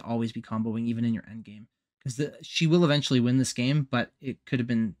you need to always be comboing even in your end game, because she will eventually win this game, but it could have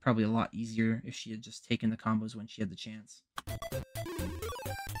been probably a lot easier if she had just taken the combos when she had the chance.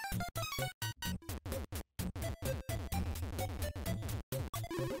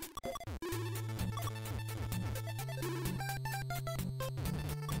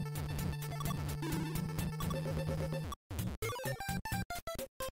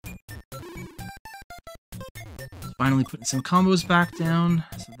 Finally putting some combos back down,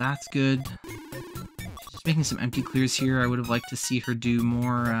 so that's good. Just making some empty clears here. I would have liked to see her do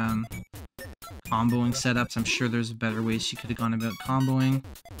more comboing setups. I'm sure there's better ways she could have gone about comboing.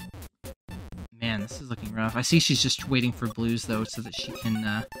 Man, this is looking rough. I see she's just waiting for blues, though, so that she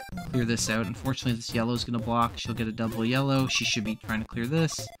can clear this out. Unfortunately, this yellow is going to block. She'll get a double yellow. She should be trying to clear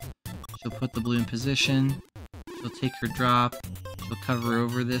this. She'll put the blue in position. She'll take her drop. She'll cover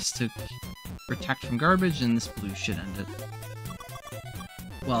over this to protect from garbage, and this blue should end it.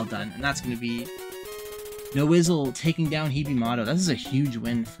 Well done. And that's going to be No1zzle taking down Hibimato. This is a huge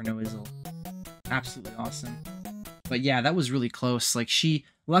win for No1zzle. Absolutely awesome. But yeah, that was really close. Like, she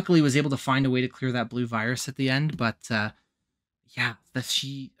luckily was able to find a way to clear that blue virus at the end, but yeah, I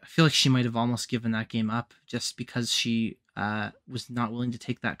feel like she might have almost given that game up just because she was not willing to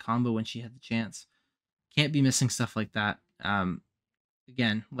take that combo when she had the chance. Can't be missing stuff like that.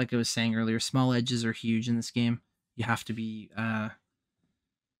 Again, like I was saying earlier, small edges are huge in this game. You have to be,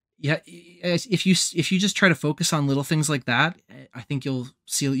 if you just try to focus on little things like that, I think you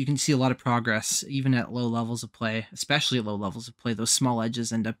can see a lot of progress even at low levels of play, especially at low levels of play. Those small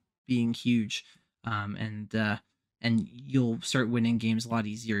edges end up being huge, and you'll start winning games a lot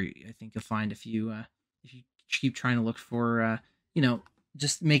easier. I think you'll find if you keep trying to look for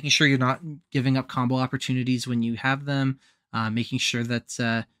just making sure you're not giving up combo opportunities when you have them, making sure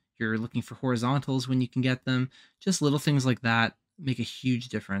that you're looking for horizontals when you can get them. Just little things like that make a huge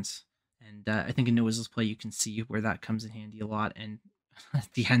difference. And I think in No1zzle's play, you can see where that comes in handy a lot. And at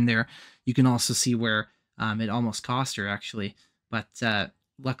the end there, you can also see where it almost cost her, actually. But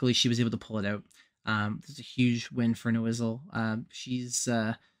luckily, she was able to pull it out. It's a huge win for No1zzle.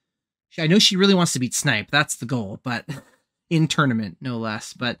 I know she really wants to beat Snipe. That's the goal, but in tournament, no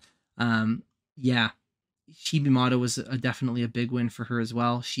less. But yeah, Hibimato was definitely a big win for her as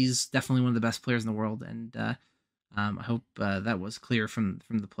well. She's definitely one of the best players in the world, and I hope that was clear from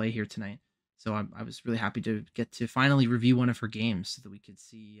the play here tonight. So I was really happy to get to finally review one of her games so that we could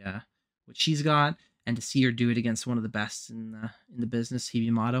see what she's got and to see her do it against one of the best in the business,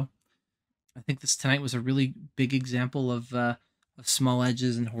 Hibimato. I think this tonight was a really big example of small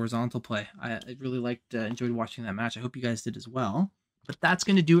edges and horizontal play. I really enjoyed watching that match. I hope you guys did as well. But that's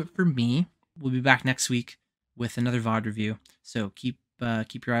going to do it for me. We'll be back next week with another VOD review. So keep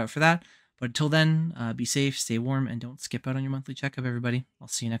your eye out for that. But until then, be safe, stay warm, and don't skip out on your monthly checkup, everybody. I'll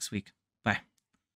see you next week.